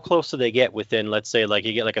how close do they get within, let's say, like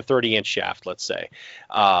you get like a 30-inch shaft, let's say,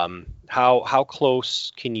 how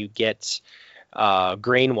close can you get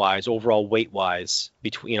grain wise, overall weight wise,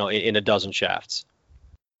 between in a dozen shafts?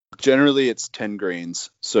 Generally it's 10 grains,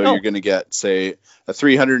 so you're going to get, say, a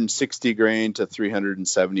 360 grain to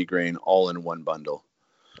 370 grain all in one bundle.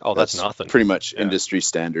 That's nothing. Pretty much industry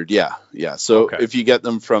standard. Yeah So if you get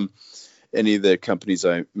them from any of the companies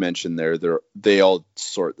I mentioned there, they all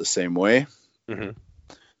sort the same way. Mm-hmm.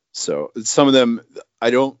 So some of them,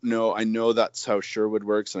 I don't know. I know that's how Sherwood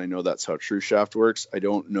works, and I know that's how True Shaft works. I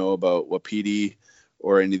don't know about Wapiti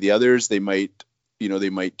or any of the others. They might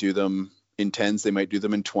do them in 10s. They might do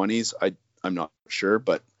them in 20s. I'm not sure,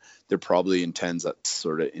 but they're probably in 10s. That's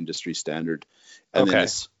sort of industry standard. And then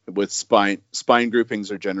with spine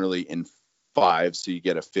groupings are generally in 5. So you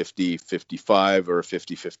get a 50-55 or a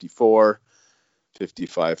 50-54,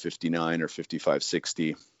 55-59 or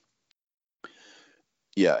 55-60.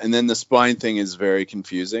 Yeah, and then the spine thing is very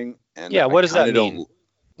confusing. And what does that mean?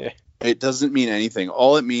 It doesn't mean anything.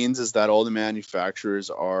 All it means is that all the manufacturers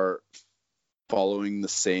are following the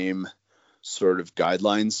same sort of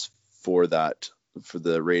guidelines for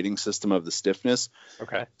the rating system of the stiffness.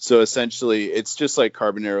 Okay. So essentially, it's just like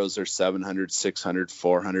carbon arrows are 700, 600,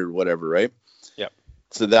 400, whatever, right? Yep.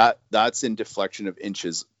 So that's in deflection of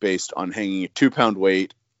inches based on hanging a 2-pound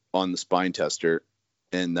weight on the spine tester,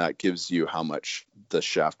 and that gives you how much the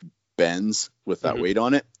shaft bends with that weight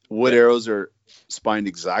on it. Wood arrows are spined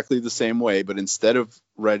exactly the same way, but instead of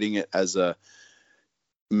writing it as a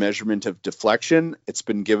measurement of deflection, it's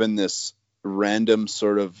been given this random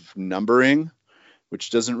sort of numbering,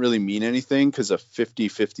 which doesn't really mean anything, because a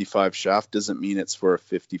 50-55 shaft doesn't mean it's for a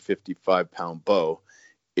 50-55 pound bow.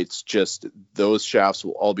 It's just those shafts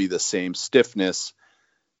will all be the same stiffness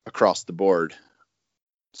across the board.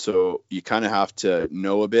 So you kind of have to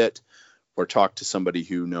know a bit or talk to somebody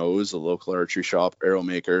who knows, a local archery shop, arrow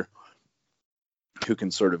maker, who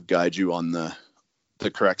can sort of guide you on the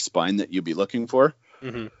correct spine that you'll be looking for.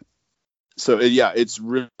 Mm-hmm. So yeah, it's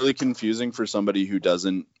really confusing for somebody who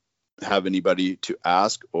doesn't have anybody to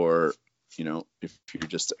ask, or, you know, if you're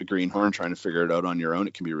just a greenhorn trying to figure it out on your own,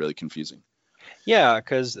 it can be really confusing. Yeah,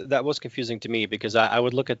 because that was confusing to me, because I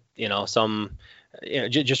would look at, some,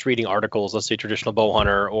 just reading articles, let's say traditional bow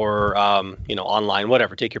hunter, or, online,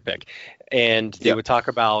 whatever, take your pick. And they would talk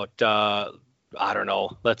about, I don't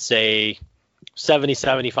know, let's say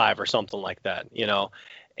 70-75 or something like that,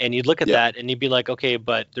 and you'd look at that and you'd be like, okay,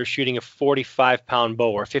 but they're shooting a 45-pound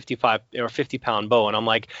bow or 50-pound bow. And I'm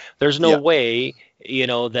like, there's no way,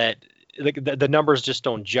 that the numbers just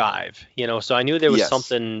don't jive, so I knew there was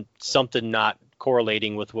something not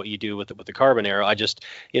correlating with what you do with the carbon arrow. I just,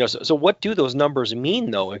 so what do those numbers mean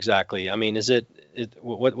though, exactly? I mean,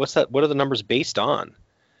 what's that? What are the numbers based on?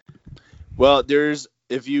 Well,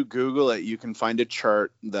 if you Google it, you can find a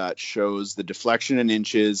chart that shows the deflection in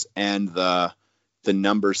inches and the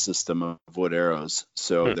number system of wood arrows.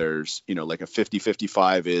 So there's, like a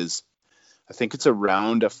 50-55 is, I think it's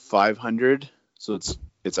around a 500. So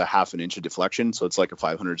it's a half an inch of deflection. So it's like a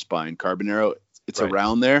 500 spine carbon arrow. It's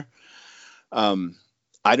around there.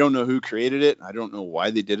 I don't know who created it. I don't know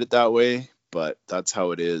why they did it that way, but that's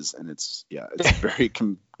how it is. And it's very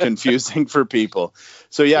confusing for people.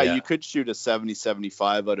 So you could shoot a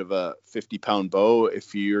 70-75 out of a 50-pound bow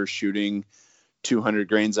if you're shooting 200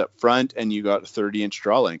 grains up front and you got a 30-inch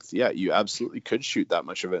draw length. Yeah, you absolutely could shoot that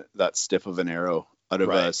much of that stiff of an arrow out of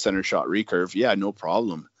a center shot recurve. Yeah, no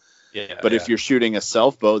problem. But if you're shooting a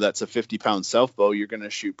self bow that's a 50-pound self bow, you're going to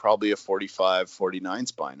shoot probably a 45-49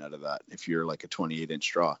 spine out of that if you're like a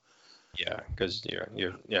 28-inch draw. Yeah, because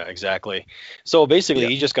you're exactly. So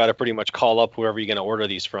basically, you just got to pretty much call up whoever you're going to order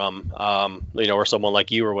these from, or someone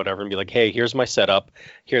like you or whatever, and be like, hey, here's my setup.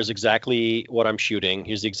 Here's exactly what I'm shooting.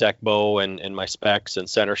 Here's the exact bow and my specs and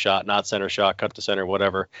center shot, not center shot, cut to center,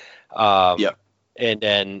 whatever. And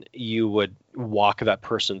then you would walk that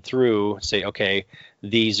person through, say, okay,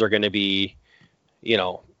 these are going to be,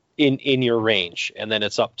 in your range, and then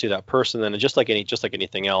it's up to that person. Then just like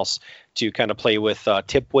anything else, to kind of play with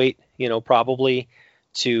tip weight, probably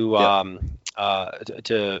to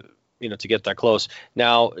get that close.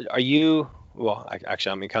 Now, are you? Well,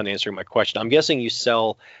 I'm kind of answering my question. I'm guessing you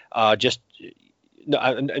sell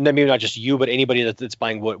maybe not just you, but anybody that's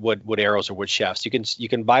buying wood arrows or wood shafts. You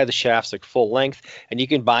can buy the shafts like full length, and you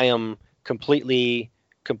can buy them completely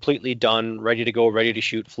done, ready to go, ready to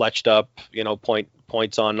shoot, fletched up,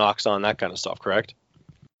 points on, nocks on, that kind of stuff, correct?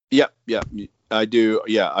 Yeah, I do.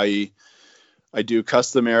 Yeah, I do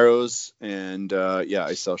custom arrows, and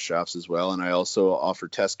I sell shafts as well. And I also offer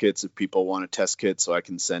test kits if people want a test kit, so I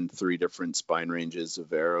can send 3 different spine ranges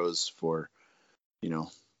of arrows for,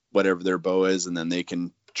 whatever their bow is, and then they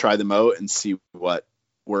can try them out and see what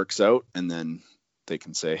works out, and then they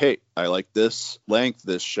can say, hey, I like this length,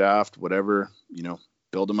 this shaft, whatever,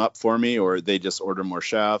 build them up for me, or they just order more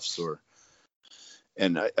shafts.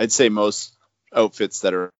 And I'd say most outfits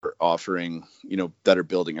that are offering, that are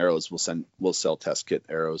building arrows will sell test kit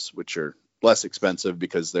arrows, which are less expensive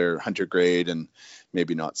because they're hunter grade and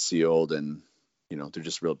maybe not sealed, and they're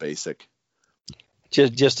just real basic.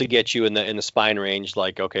 Just to get you in the spine range,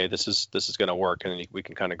 like, okay, this is going to work, and we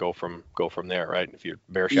can kind of go from there, right? If you're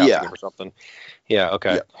bear shafting or something. Yeah.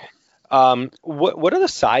 Okay. Yeah. What are the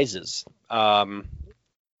sizes? In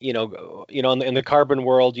the carbon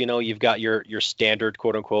world, you've got your standard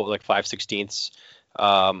quote unquote like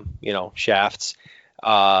 5/16, shafts,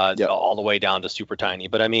 all the way down to super tiny.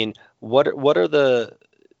 But I mean, what are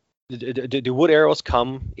do wood arrows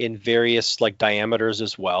come in various like diameters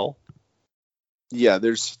as well? Yeah,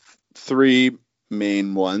 there's 3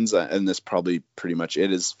 main ones, and this probably pretty much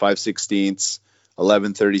it is 5/16,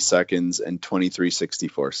 11/32, and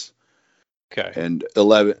 23/64. Okay. And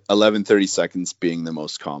 11/32 being the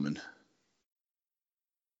most common.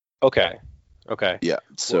 Okay. Yeah.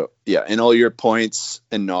 So and all your points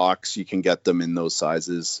and nocks, you can get them in those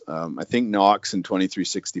sizes. I think nocks and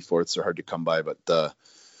 23/64 are hard to come by, but the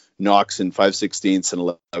nocks in 5/16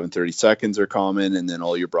 and 11/32 are common, and then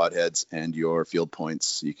all your broadheads and your field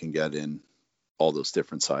points you can get in all those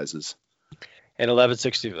different sizes. And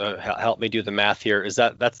 11/60, help me do the math here.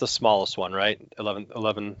 That's the smallest one, right?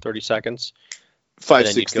 11/32.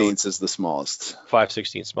 5/16 is the smallest.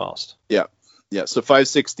 5/16 smallest. Yeah. So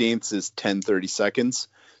 5/16 is 10/32.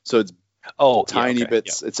 So it's tiny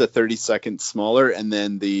bits. Yeah. It's a 30-second smaller, and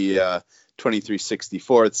then the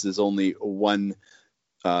 23/64 is only 1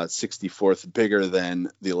 64th bigger than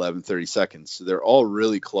the 11/32. So they're all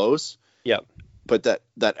really close. Yeah. But that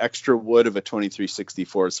extra wood of a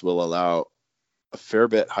 23/64 will allow a fair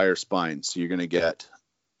bit higher spine. So you're going to get,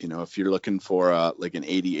 if you're looking for like an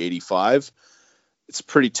 80/85, it's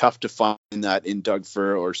pretty tough to find that in Doug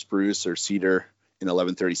fir or spruce or cedar in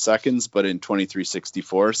 11/32, but in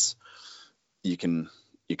 23/64, you can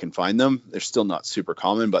find them. They're still not super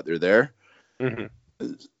common, but they're there.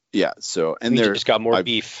 Mm-hmm. Yeah. So, and they're just got more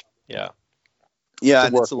beef. Yeah. Yeah.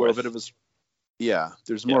 And it's a little bit of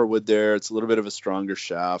there's more wood there. It's a little bit of a stronger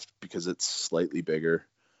shaft because it's slightly bigger.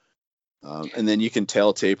 And then you can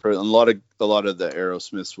tail taper. And a lot of the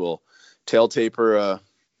arrowsmiths will tail taper a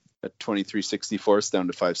 23/64 down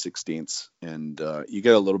to 5/16, and you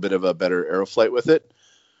get a little bit of a better arrow flight with it.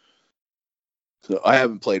 So I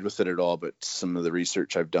haven't played with it at all, but some of the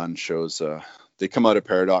research I've done shows they come out of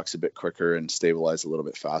paradox a bit quicker and stabilize a little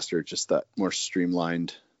bit faster. Just that more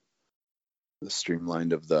streamlined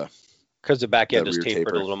of the, because the back end is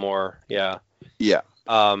tapered a little more. Yeah. Yeah.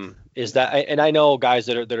 Is that, and I know guys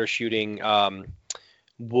that are shooting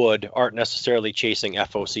wood aren't necessarily chasing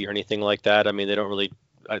FOC or anything like that. I mean, they don't really.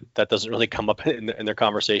 That doesn't really come up in their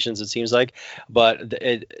conversations, it seems like, but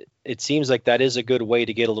it seems like that is a good way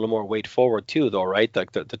to get a little more weight forward too, though, right?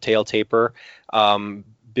 The tail taper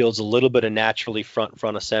builds a little bit of naturally front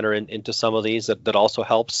of center into some of these that also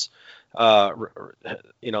helps,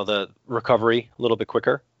 the recovery a little bit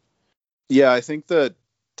quicker. Yeah, I think the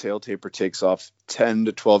tail taper takes off 10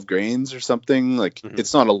 to 12 grains or something. Like, mm-hmm.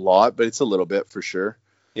 It's not a lot, but it's a little bit for sure.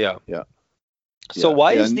 Yeah. Yeah. So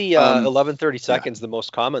why is the 11/32 the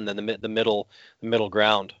most common than the middle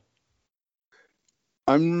ground?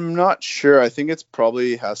 I'm not sure. I think it's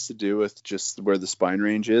probably has to do with just where the spine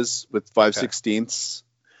range is with 5/16.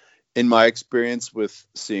 In my experience with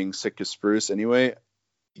seeing Sitka spruce anyway,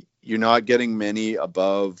 you're not getting many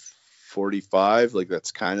above 45. Like,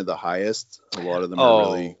 that's kind of the highest. A lot of them are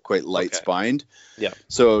really quite light spined. Yeah.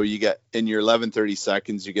 So you get in your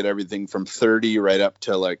 11/32, you get everything from 30 right up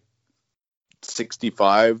to like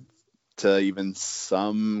 65 to even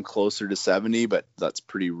some closer to 70, but that's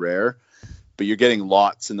pretty rare. But you're getting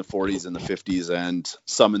lots in the 40s and the 50s and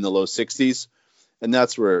some in the low 60s. And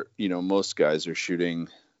that's where, most guys are shooting.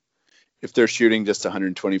 If they're shooting just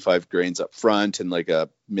 125 grains up front and like a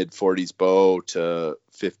mid 40s bow to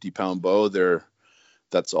 50-pound bow,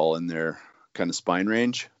 that's all in their kind of spine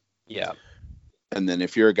range. Yeah. And then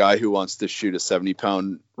if you're a guy who wants to shoot a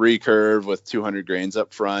 70-pound recurve with 200 grains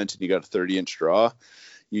up front and you got a 30-inch draw,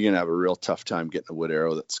 you're going to have a real tough time getting a wood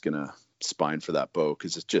arrow that's going to spine for that bow,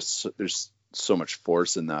 because it's just, there's so much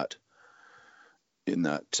force in that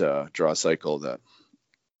draw cycle that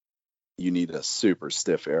you need a super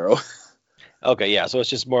stiff arrow. Okay, yeah. So it's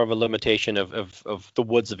just more of a limitation of the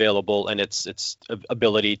woods available and its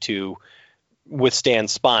ability to withstand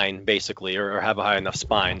spine, basically, or have a high enough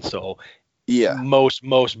spine. So yeah, most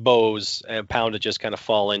bows and pounded just kind of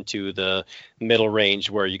fall into the middle range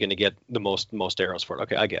where you're going to get the most arrows for it.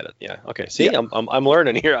 Okay, I get it. Yeah. Okay. See, yeah. I'm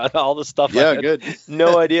learning here all this stuff. Yeah, I had good.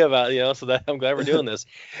 No idea about, so that I'm glad we're doing this.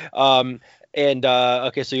 Okay,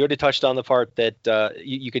 so you already touched on the part that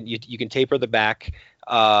you can taper the back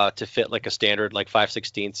to fit like a standard like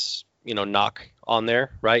 5/16 knock on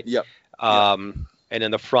there, right? Yep. And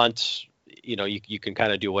in the front, you can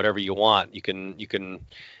kind of do whatever you want. You can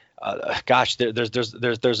there's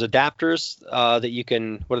adapters that you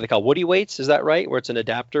can, what are they called? Woody weights, is that right? Where it's an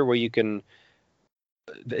adapter where you can,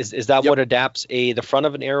 is that what adapts the front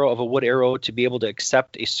of an arrow, of a wood arrow, to be able to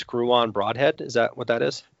accept a screw-on broadhead? Is that what that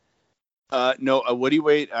is? No, a woody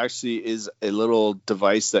weight actually is a little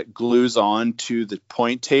device that glues on to the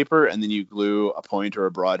point taper, and then you glue a point or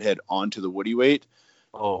a broadhead onto the woody weight.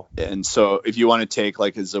 Oh. And so if you want to take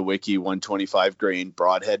like a Zawicki 125 grain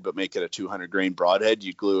broadhead, but make it a 200 grain broadhead,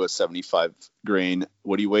 you glue a 75 grain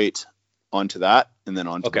woody weight onto that and then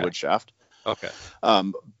onto the wood shaft. Okay.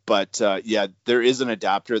 But there is an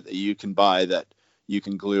adapter that you can buy that you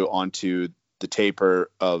can glue onto the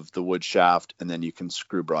taper of the wood shaft, and then you can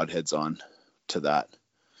screw broadheads on to that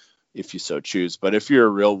if you so choose. But if you're a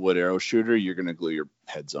real wood arrow shooter, you're going to glue your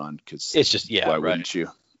heads on, because it's just, why wouldn't you?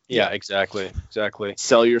 Yeah, exactly.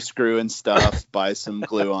 Sell your screw and stuff, buy some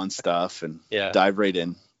glue on stuff, and dive right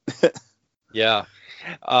in. Yeah.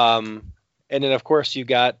 And then of course you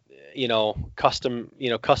got, custom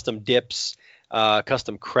dips,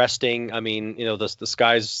 custom cresting. I mean, the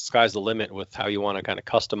sky's the limit with how you want to kind of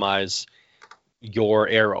customize your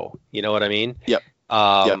arrow. You know what I mean? Yep.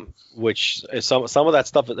 Which is some of that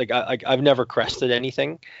stuff, like I've never crested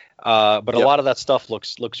anything, but a lot of that stuff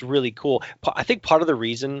looks really cool. I think part of the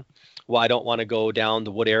reason why I don't want to go down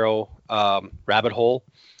the wood arrow rabbit hole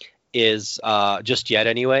is just yet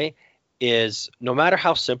anyway. Is no matter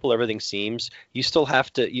how simple everything seems, you still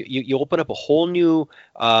have to you open up a whole new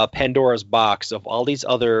Pandora's box of all these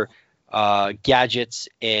other gadgets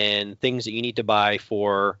and things that you need to buy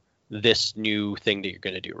for this new thing that you're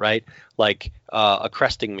going to do, right? Like a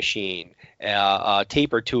cresting machine,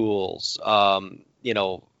 taper tools,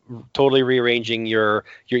 totally rearranging your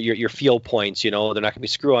field points. They're not going to be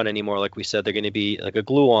screw-on anymore, like we said. They're going to be like a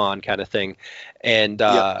glue-on kind of thing, and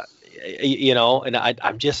and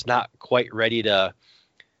I'm just not quite ready to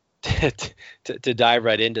dive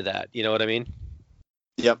right into that. You know what I mean?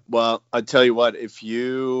 Yep. Well, I tell you what, if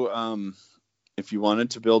you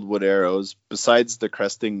wanted to build wood arrows, besides the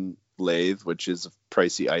cresting lathe, which is a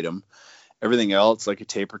pricey item, everything else, like a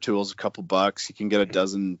taper tool, is a couple bucks. You can get a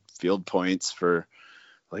dozen field points for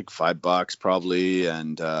like $5 probably,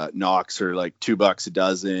 and nocks are like $2 a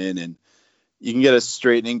dozen, and you can get a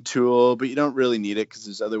straightening tool, but you don't really need it because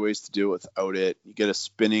there's other ways to do it without it. You get a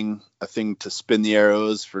thing to spin the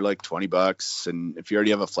arrows for like $20, and if you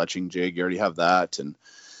already have a fletching jig, you already have that, and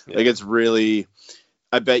like it's really,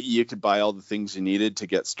 I bet you could buy all the things you needed to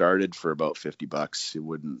get started for about $50. It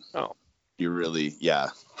wouldn't. Oh, you really,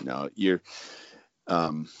 you're,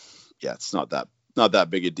 it's not that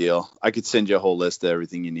big a deal. I could send you a whole list of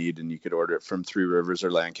everything you need, and you could order it from Three Rivers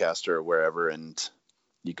or Lancaster or wherever, and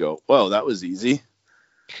you go, whoa, that was easy.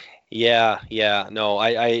 Yeah. No,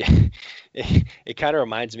 it kind of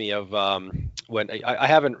reminds me of when I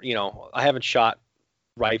haven't shot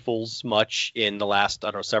rifles much in the last,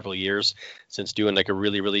 several years since doing like a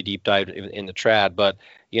really, really deep dive in the trad. But,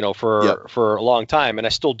 for a long time, and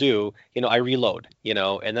I still do, I reload,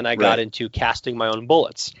 and then I got into casting my own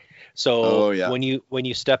bullets. So when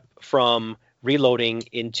you step from reloading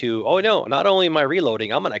into, oh no, not only am I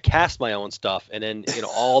reloading, I'm going to cast my own stuff, and then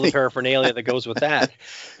all the paraphernalia that goes with that,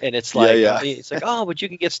 and it's like it's like, oh, but you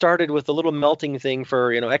can get started with a little melting thing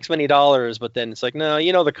for X many dollars, but then it's like,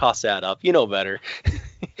 no, the costs add up, better.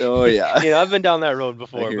 Oh yeah. I've been down that road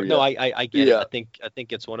before, but no, I get it. I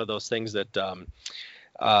think it's one of those things that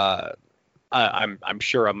I'm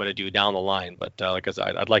sure I'm going to do down the line, but like I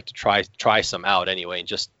said, I'd like to try some out anyway,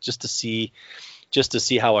 just to see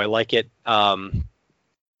how I like it. And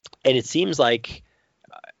it seems like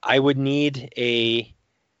I would need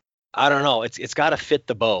I don't know, it's got to fit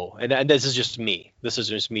the bow. And this is just me. This is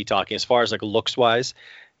just me talking as far as like looks wise,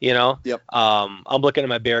 Yep. I'm looking at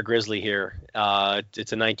my Bear Grizzly here.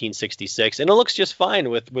 It's a 1966, and it looks just fine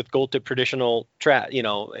with gold tip traditional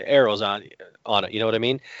arrows on it. You know what I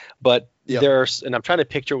mean? But and I'm trying to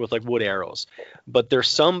picture with like wood arrows, but there's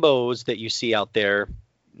some bows that you see out there,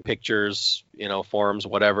 pictures, forums,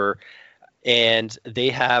 whatever, and they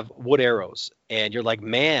have wood arrows, and you're like,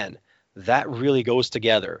 man, that really goes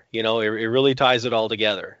together. It really ties it all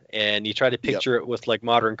together. And you try to picture it with like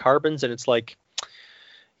modern carbons, and it's like,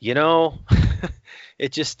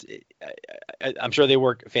 it just, I'm sure they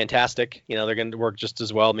work fantastic. They're going to work just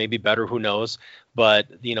as well, maybe better, who knows? But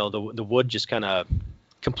the wood just kind of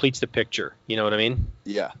completes the picture. You know what I mean?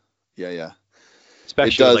 Yeah.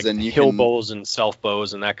 Especially like hill bows and self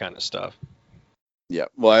bows and that kind of stuff. Yeah.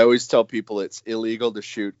 Well, I always tell people it's illegal to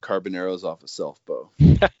shoot carbon arrows off a self bow.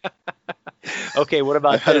 Okay. What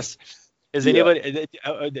about this? Is anybody?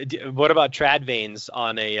 What about trad vanes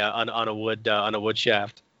on a wood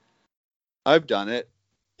shaft? I've done it.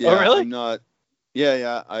 Yeah, oh, really? I'm not.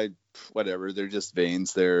 Yeah. Whatever. They're just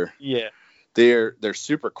vanes. They're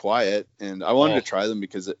super quiet, and I wanted to try them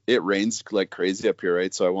because it rains like crazy up here,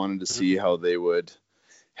 right? So I wanted to see how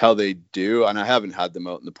they do, and I haven't had them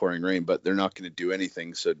out in the pouring rain, but they're not going to do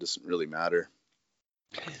anything, so it doesn't really matter.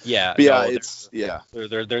 Yeah, but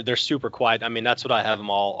they're super quiet. I mean, that's what I have them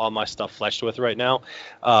all my stuff fleshed with right now.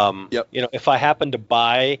 If I happen to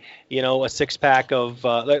buy, a 6-pack of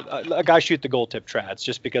a guy shoot the gold tip trads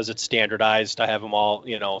just because it's standardized. I have them all,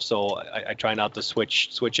 so I try not to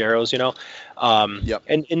switch arrows, and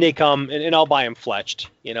they come and I'll buy them fletched,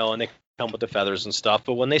 and they come with the feathers and stuff.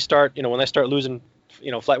 But when they start losing,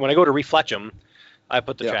 when I go to refletch them, I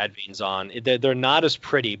put the trad vanes on. They're not as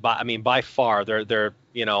pretty, but by far they're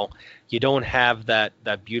you don't have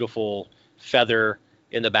that beautiful feather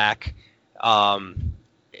in the back.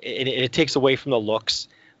 It takes away from the looks,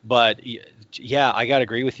 but yeah, I gotta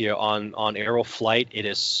agree with you on arrow flight. It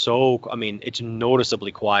is it's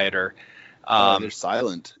noticeably quieter. They're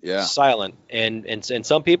silent. Yeah. Silent. And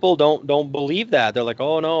some people don't believe that. They're like,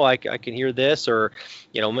 oh no, I can hear this, or,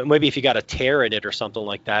 maybe if you got a tear in it or something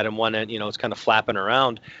like that, and one end, it's kind of flapping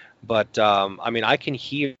around. But, I can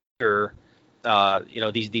hear,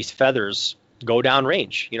 these feathers go down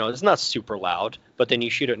range. You know, it's not super loud, but then you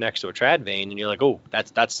shoot it next to a trad vein and you're like, oh,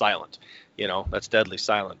 that's silent. You know, that's deadly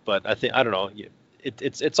silent. But I don't know.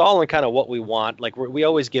 It's all in kind of what we want. Like we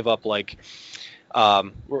always give up, like,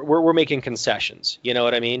 we're making concessions. You know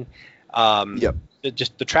what I mean? Yep.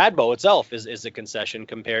 Just the trad bow itself is a concession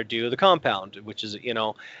compared to the compound, which is, you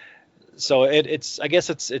know, so it's I guess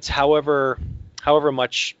it's however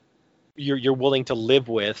much you're willing to live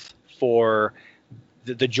with for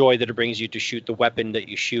the joy that it brings you to shoot the weapon that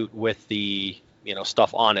you shoot with the, you know,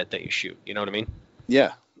 stuff on it that you shoot. You know what I mean?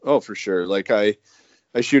 Yeah. Oh, for sure. Like I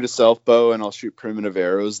shoot a self bow and I'll shoot primitive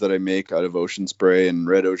arrows that I make out of ocean spray and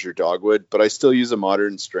red osier dogwood, but I still use a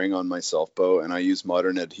modern string on my self bow, and I use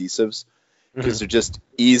modern adhesives because they're just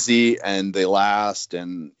easy and they last.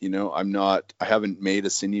 And, you know, I haven't made a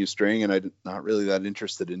sinew string, and I'm not really that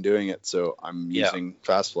interested in doing it. So I'm using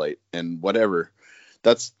Fast Flight and whatever.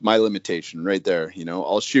 That's my limitation right there. You know,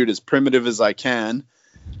 I'll shoot as primitive as I can,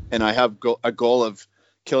 and I have a goal of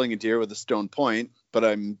killing a deer with a stone point, but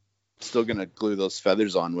I'm still going to glue those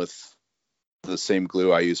feathers on with the same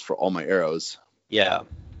glue I use for all my arrows. Yeah.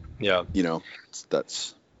 You know,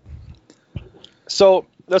 that's. So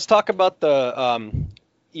let's talk about the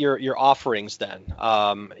your offerings then.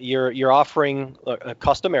 You're offering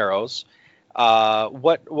custom arrows.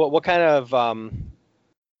 What kind of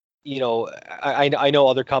you know, I know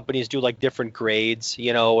other companies do like different grades,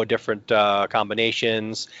 you know, or different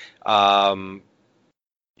combinations. Like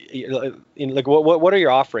what are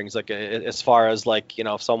your offerings, like, as far as, like, you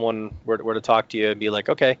know, if someone were to talk to you and be like,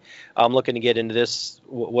 okay, I'm looking to get into this,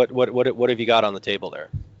 what have you got on the table there?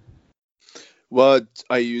 Well,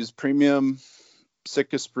 I use premium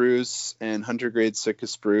Sitka spruce and hunter grade Sitka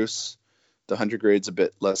spruce. The hunter grade's a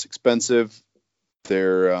bit less expensive.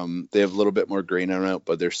 They're they have a little bit more grain amount,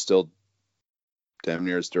 but they're still damn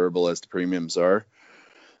near as durable as the premiums are.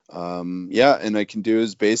 Yeah, and I can do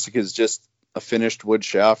as basic as just a finished wood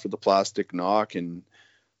shaft with a plastic knock and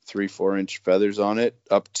 3-4 inch feathers on it,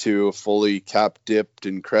 up to a fully cap dipped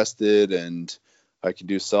and crested, and I can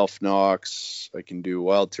do self knocks, I can do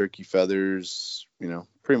wild turkey feathers, you know,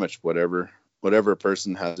 pretty much whatever a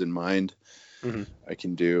person has in mind. I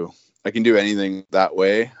can do anything that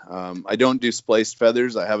way. I don't do spliced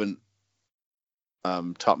feathers. I haven't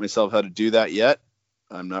taught myself how to do that yet.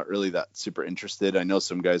 I'm not really that super interested. I know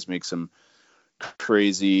some guys make some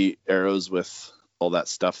crazy arrows with all that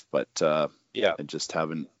stuff, but I just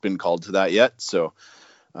haven't been called to that yet. So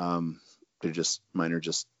mine are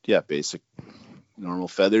just basic normal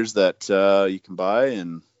feathers that you can buy,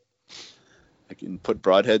 and I can put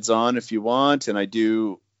broadheads on if you want. And I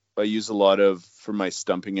use a lot of, for my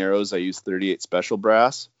stumping arrows, I use 38 special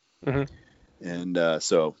brass. And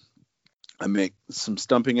so I make some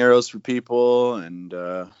stumping arrows for people, and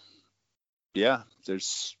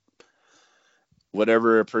there's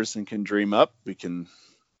whatever a person can dream up, we can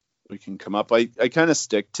come up. I kind of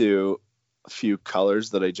stick to a few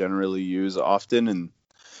colors that I generally use often, and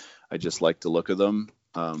I just like the look of them.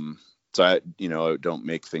 So I don't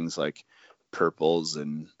make things like purples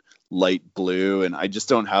and light blue, and I just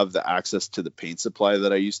don't have the access to the paint supply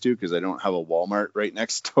that I used to, because I don't have a Walmart right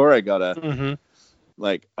next door. I gotta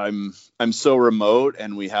like, I'm so remote,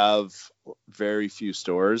 and we have very few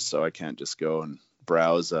stores, so I can't just go and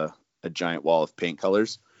browse a giant wall of paint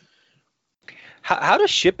colors. How does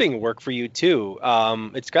shipping work for you too?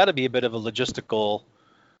 It's got to be a bit of a logistical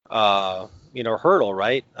hurdle,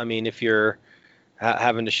 right? I mean, if you're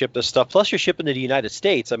having to ship this stuff, plus you're shipping to the United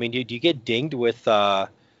States, I mean, do you get dinged with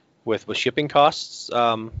shipping costs?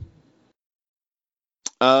 Not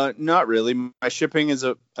really. My shipping is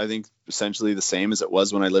I think essentially the same as it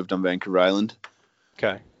was when I lived on Vancouver Island.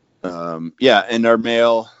 Okay. And our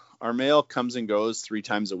mail comes and goes 3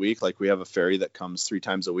 times a week. Like, we have a ferry that comes 3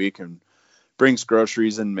 times a week and brings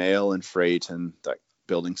groceries and mail and freight and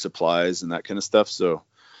building supplies and that kind of stuff. So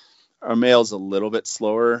our mail's a little bit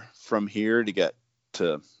slower from here to get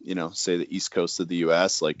to, say the East Coast of the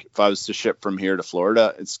US. Like, if I was to ship from here to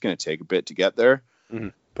Florida, it's going to take a bit to get there,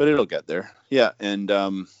 but it'll get there. Yeah. And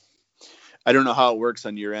I don't know how it works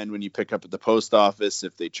on your end when you pick up at the post office,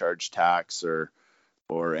 if they charge tax or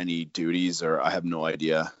any duties, or I have no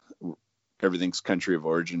idea. Everything's country of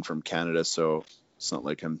origin from Canada, so it's not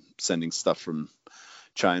like I'm sending stuff from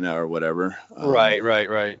China or whatever.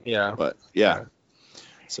 Right. Yeah. But yeah.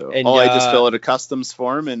 So I just fill out a customs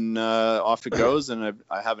form and off it goes, and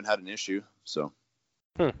I haven't had an issue. So.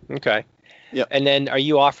 Okay. Yeah. And then, are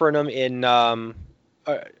you offering them in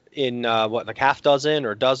what, like half dozen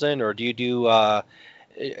or dozen, or do you do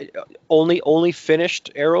only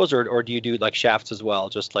finished arrows, or do you do like shafts as well?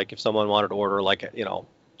 Just like if someone wanted to order, like,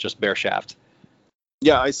 just bare shaft.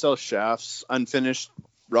 Yeah, I sell shafts, unfinished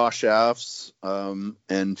raw shafts,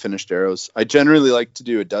 and finished arrows. I generally like to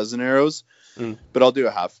do a dozen arrows, but I'll do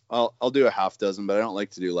a half. I'll do a half dozen, but I don't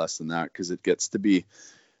like to do less than that because it gets to be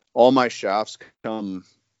all my shafts come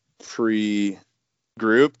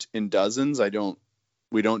pre-grouped in dozens.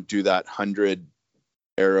 We don't do that 100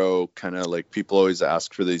 arrow kind of like people always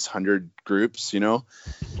ask for these 100 groups, and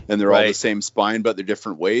they're all the same spine, but they're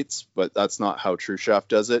different weights. But that's not how True Shaft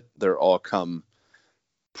does it. They're all come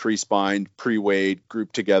pre-spined, pre-weighed,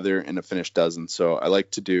 grouped together in a finished dozen. So I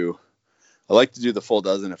like to do the full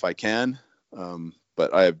dozen if I can,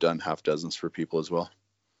 but I have done half dozens for people as well.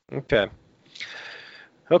 Okay.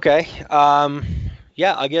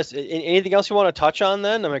 Yeah, I guess anything else you want to touch on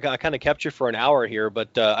then? I mean, I kind of kept you for an hour here,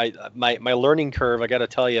 but my learning curve, I got to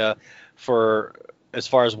tell you, for as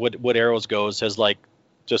far as wood arrows goes, has like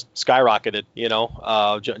just skyrocketed.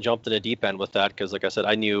 Jumped in the deep end with that because, like I said,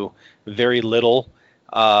 I knew very little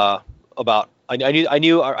about. I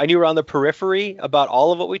knew around the periphery about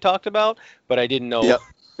all of what we talked about, but I didn't know. Yep.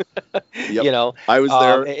 I was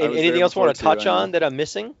there. Anything else you want to touch on that I'm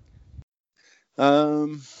missing? I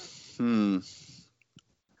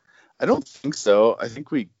don't think so. I think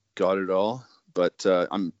we got it all, but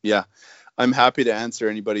I'm happy to answer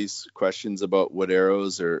anybody's questions about wood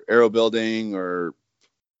arrows or arrow building or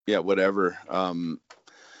whatever.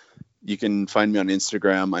 You can find me on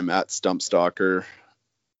Instagram. I'm at Stumpstalker.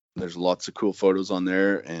 There's lots of cool photos on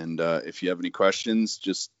there, and if you have any questions,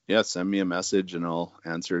 just send me a message and I'll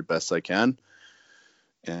answer it best I can.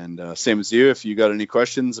 And same as you, if you got any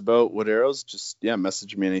questions about wood arrows, just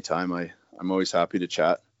message me anytime. I'm always happy to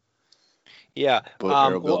chat. Yeah.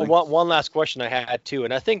 One last question I had too,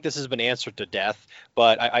 and I think this has been answered to death,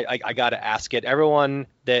 but I got to ask it. Everyone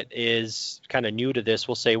that is kind of new to this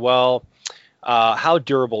will say, well, how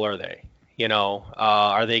durable are they?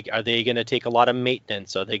 Are they going to take a lot of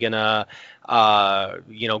maintenance? Are they going to,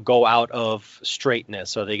 go out of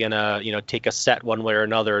straightness? Are they going to, take a set one way or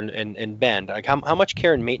another and bend? Like how much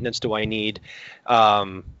care and maintenance do I need?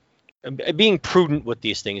 Being prudent with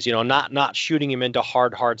these things, not shooting them into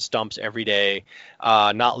hard stumps every day,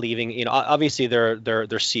 not leaving, obviously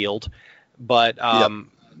they're sealed, but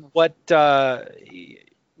what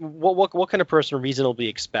kind of person reasonably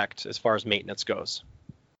expect as far as maintenance goes?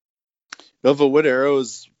 If a wood arrow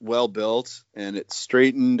is well built and it's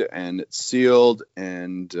straightened and it's sealed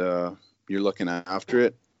and you're looking after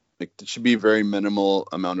it, like it should be very minimal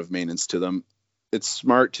amount of maintenance to them. It's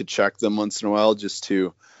smart to check them once in a while just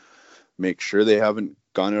to make sure they haven't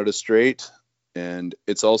gone out of straight. And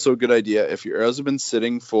it's also a good idea if your arrows have been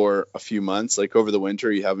sitting for a few months, like over the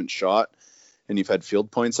winter, you haven't shot and you've had field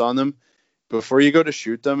points on them. Before you go to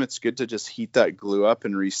shoot them, it's good to just heat that glue up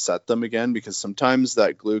and reset them again, because sometimes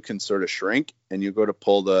that glue can sort of shrink and you go to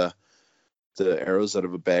pull the arrows out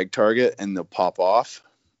of a bag target and they'll pop off.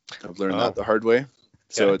 I've learned that the hard way. Okay.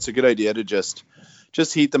 So it's a good idea to just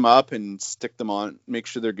heat them up and stick them on, make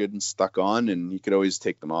sure they're good and stuck on, and you could always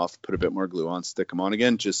take them off, put a bit more glue on, stick them on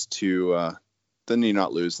again, just to then you're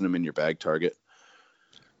not losing them in your bag target.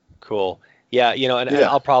 Cool. Yeah, and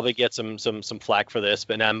I'll probably get some flack for this,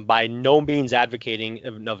 but I'm by no means advocating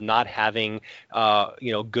of not having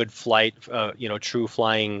good flight, true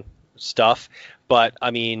flying stuff. But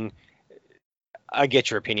I mean, I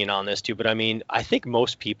get your opinion on this too, but I mean, I think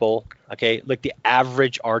most people, like the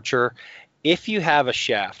average archer, if you have a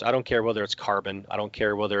shaft, I don't care whether it's carbon, I don't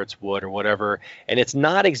care whether it's wood or whatever, and it's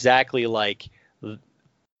not exactly like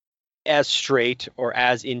as straight or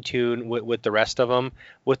as in tune with the rest of them,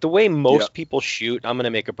 with the way most people shoot, I'm going to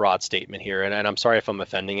make a broad statement here, and I'm sorry if I'm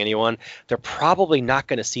offending anyone, they're probably not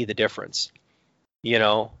going to see the difference.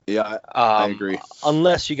 I agree.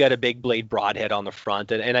 Unless you got a big blade broadhead on the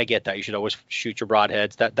front, and I get that you should always shoot your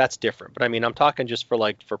broadheads. That's different. But I mean, I'm talking just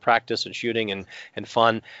for practice and shooting and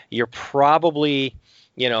fun. You're probably,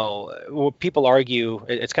 people argue.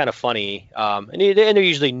 It's kind of funny, and they're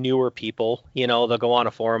usually newer people. They'll go on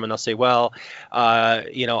a forum and they'll say, well,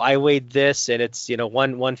 I weighed this, and it's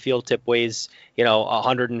one field tip weighs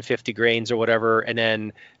 150 grains or whatever, and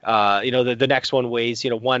then the next one weighs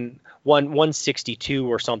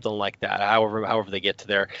 162 or something like that, however they get to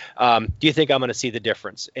there. Do you think I'm going to see the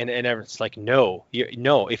difference? And it's like, no,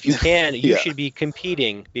 if you can, you should be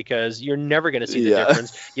competing, because you're never going to see the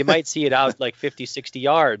difference. You might see it out like 50, 60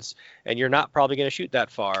 yards, and you're not probably going to shoot that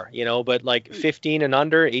far, but like 15 and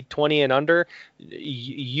under, 820 and under,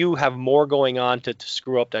 you have more going on to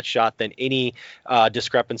screw up that shot than any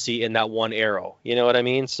discrepancy in that one arrow. You know what I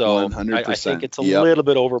mean? So 100%. I think it's a little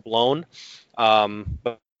bit overblown.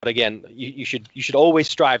 But again, you should always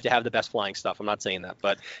strive to have the best flying stuff. I'm not saying that,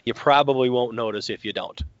 but you probably won't notice if you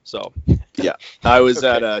don't. So Yeah, I was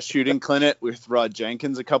at a shooting clinic with Rod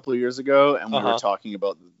Jenkins a couple of years ago, and we were talking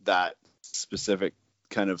about that specific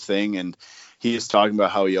kind of thing. And he is talking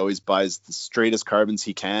about how he always buys the straightest carbons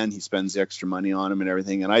he can. He spends the extra money on them and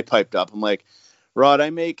everything. And I piped up. I'm like, Rod,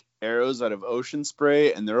 I make arrows out of ocean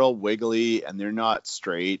spray, and they're all wiggly and they're not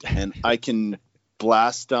straight. And I can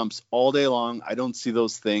blast stumps all day long. I don't see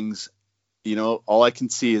those things. You know, all I can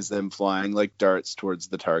see is them flying like darts towards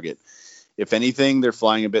the target. If anything, they're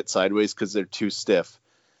flying a bit sideways because they're too stiff.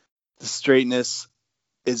 The straightness,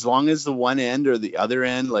 as long as the one end or the other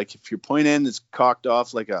end, like if your point end is cocked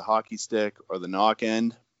off like a hockey stick or the knock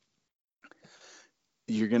end,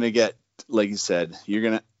 you're going to get, like you said,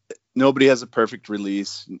 nobody has a perfect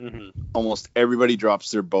release. Mm-hmm. Almost everybody drops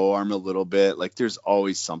their bow arm a little bit. Like there's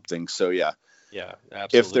always something. So yeah. Yeah,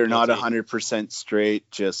 absolutely. If they're not 100% straight,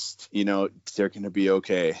 just, they're going to be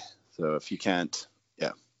okay. So if you can't,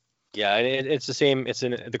 yeah. Yeah, and it's the same.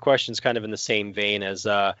 The question's kind of in the same vein as,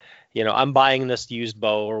 I'm buying this used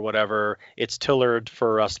bow or whatever. It's tillered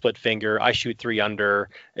for a split finger. I shoot 3 under.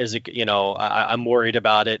 Is it? I'm worried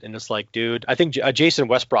about it. And it's like, dude, I think Jason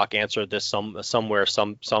Westbrook answered this somewhere or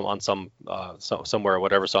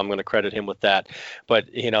whatever. So I'm going to credit him with that. But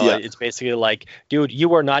It's basically like, dude,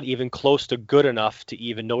 you are not even close to good enough to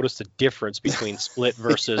even notice the difference between split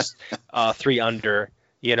versus 3 under.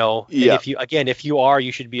 And if you are,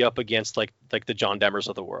 you should be up against like the John Demmers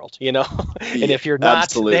of the world, and if you're not,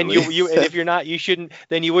 absolutely. Then and if you're not, you shouldn't,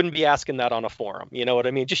 then you wouldn't be asking that on a forum. You know what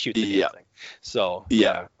I mean? Just shoot the thing. So,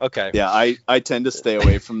 okay. Yeah. I tend to stay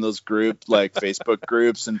away from those Facebook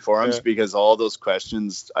groups and forums because all those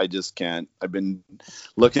questions, I just can't. I've been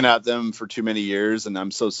looking at them for too many years and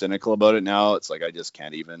I'm so cynical about it now. It's like, I just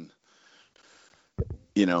can't even,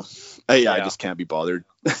 I just can't be bothered.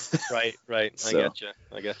 Right. I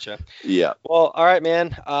getcha. Yeah. Well, all right,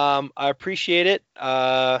 man. I appreciate it.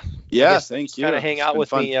 Thank you. Kind of hang out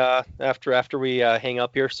with me after we hang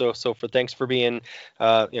up here. So thanks for being,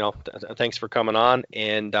 thanks for coming on.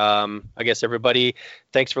 And I guess everybody,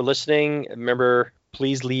 thanks for listening. Remember,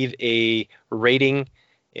 please leave a rating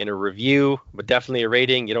and a review, but definitely a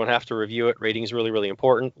rating. You don't have to review it. Rating is really, really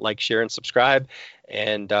important. Like, share, and subscribe.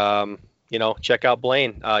 And check out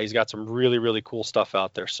Blaine. He's got some really, really cool stuff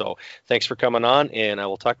out there. So thanks for coming on, and I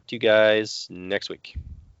will talk to you guys next week.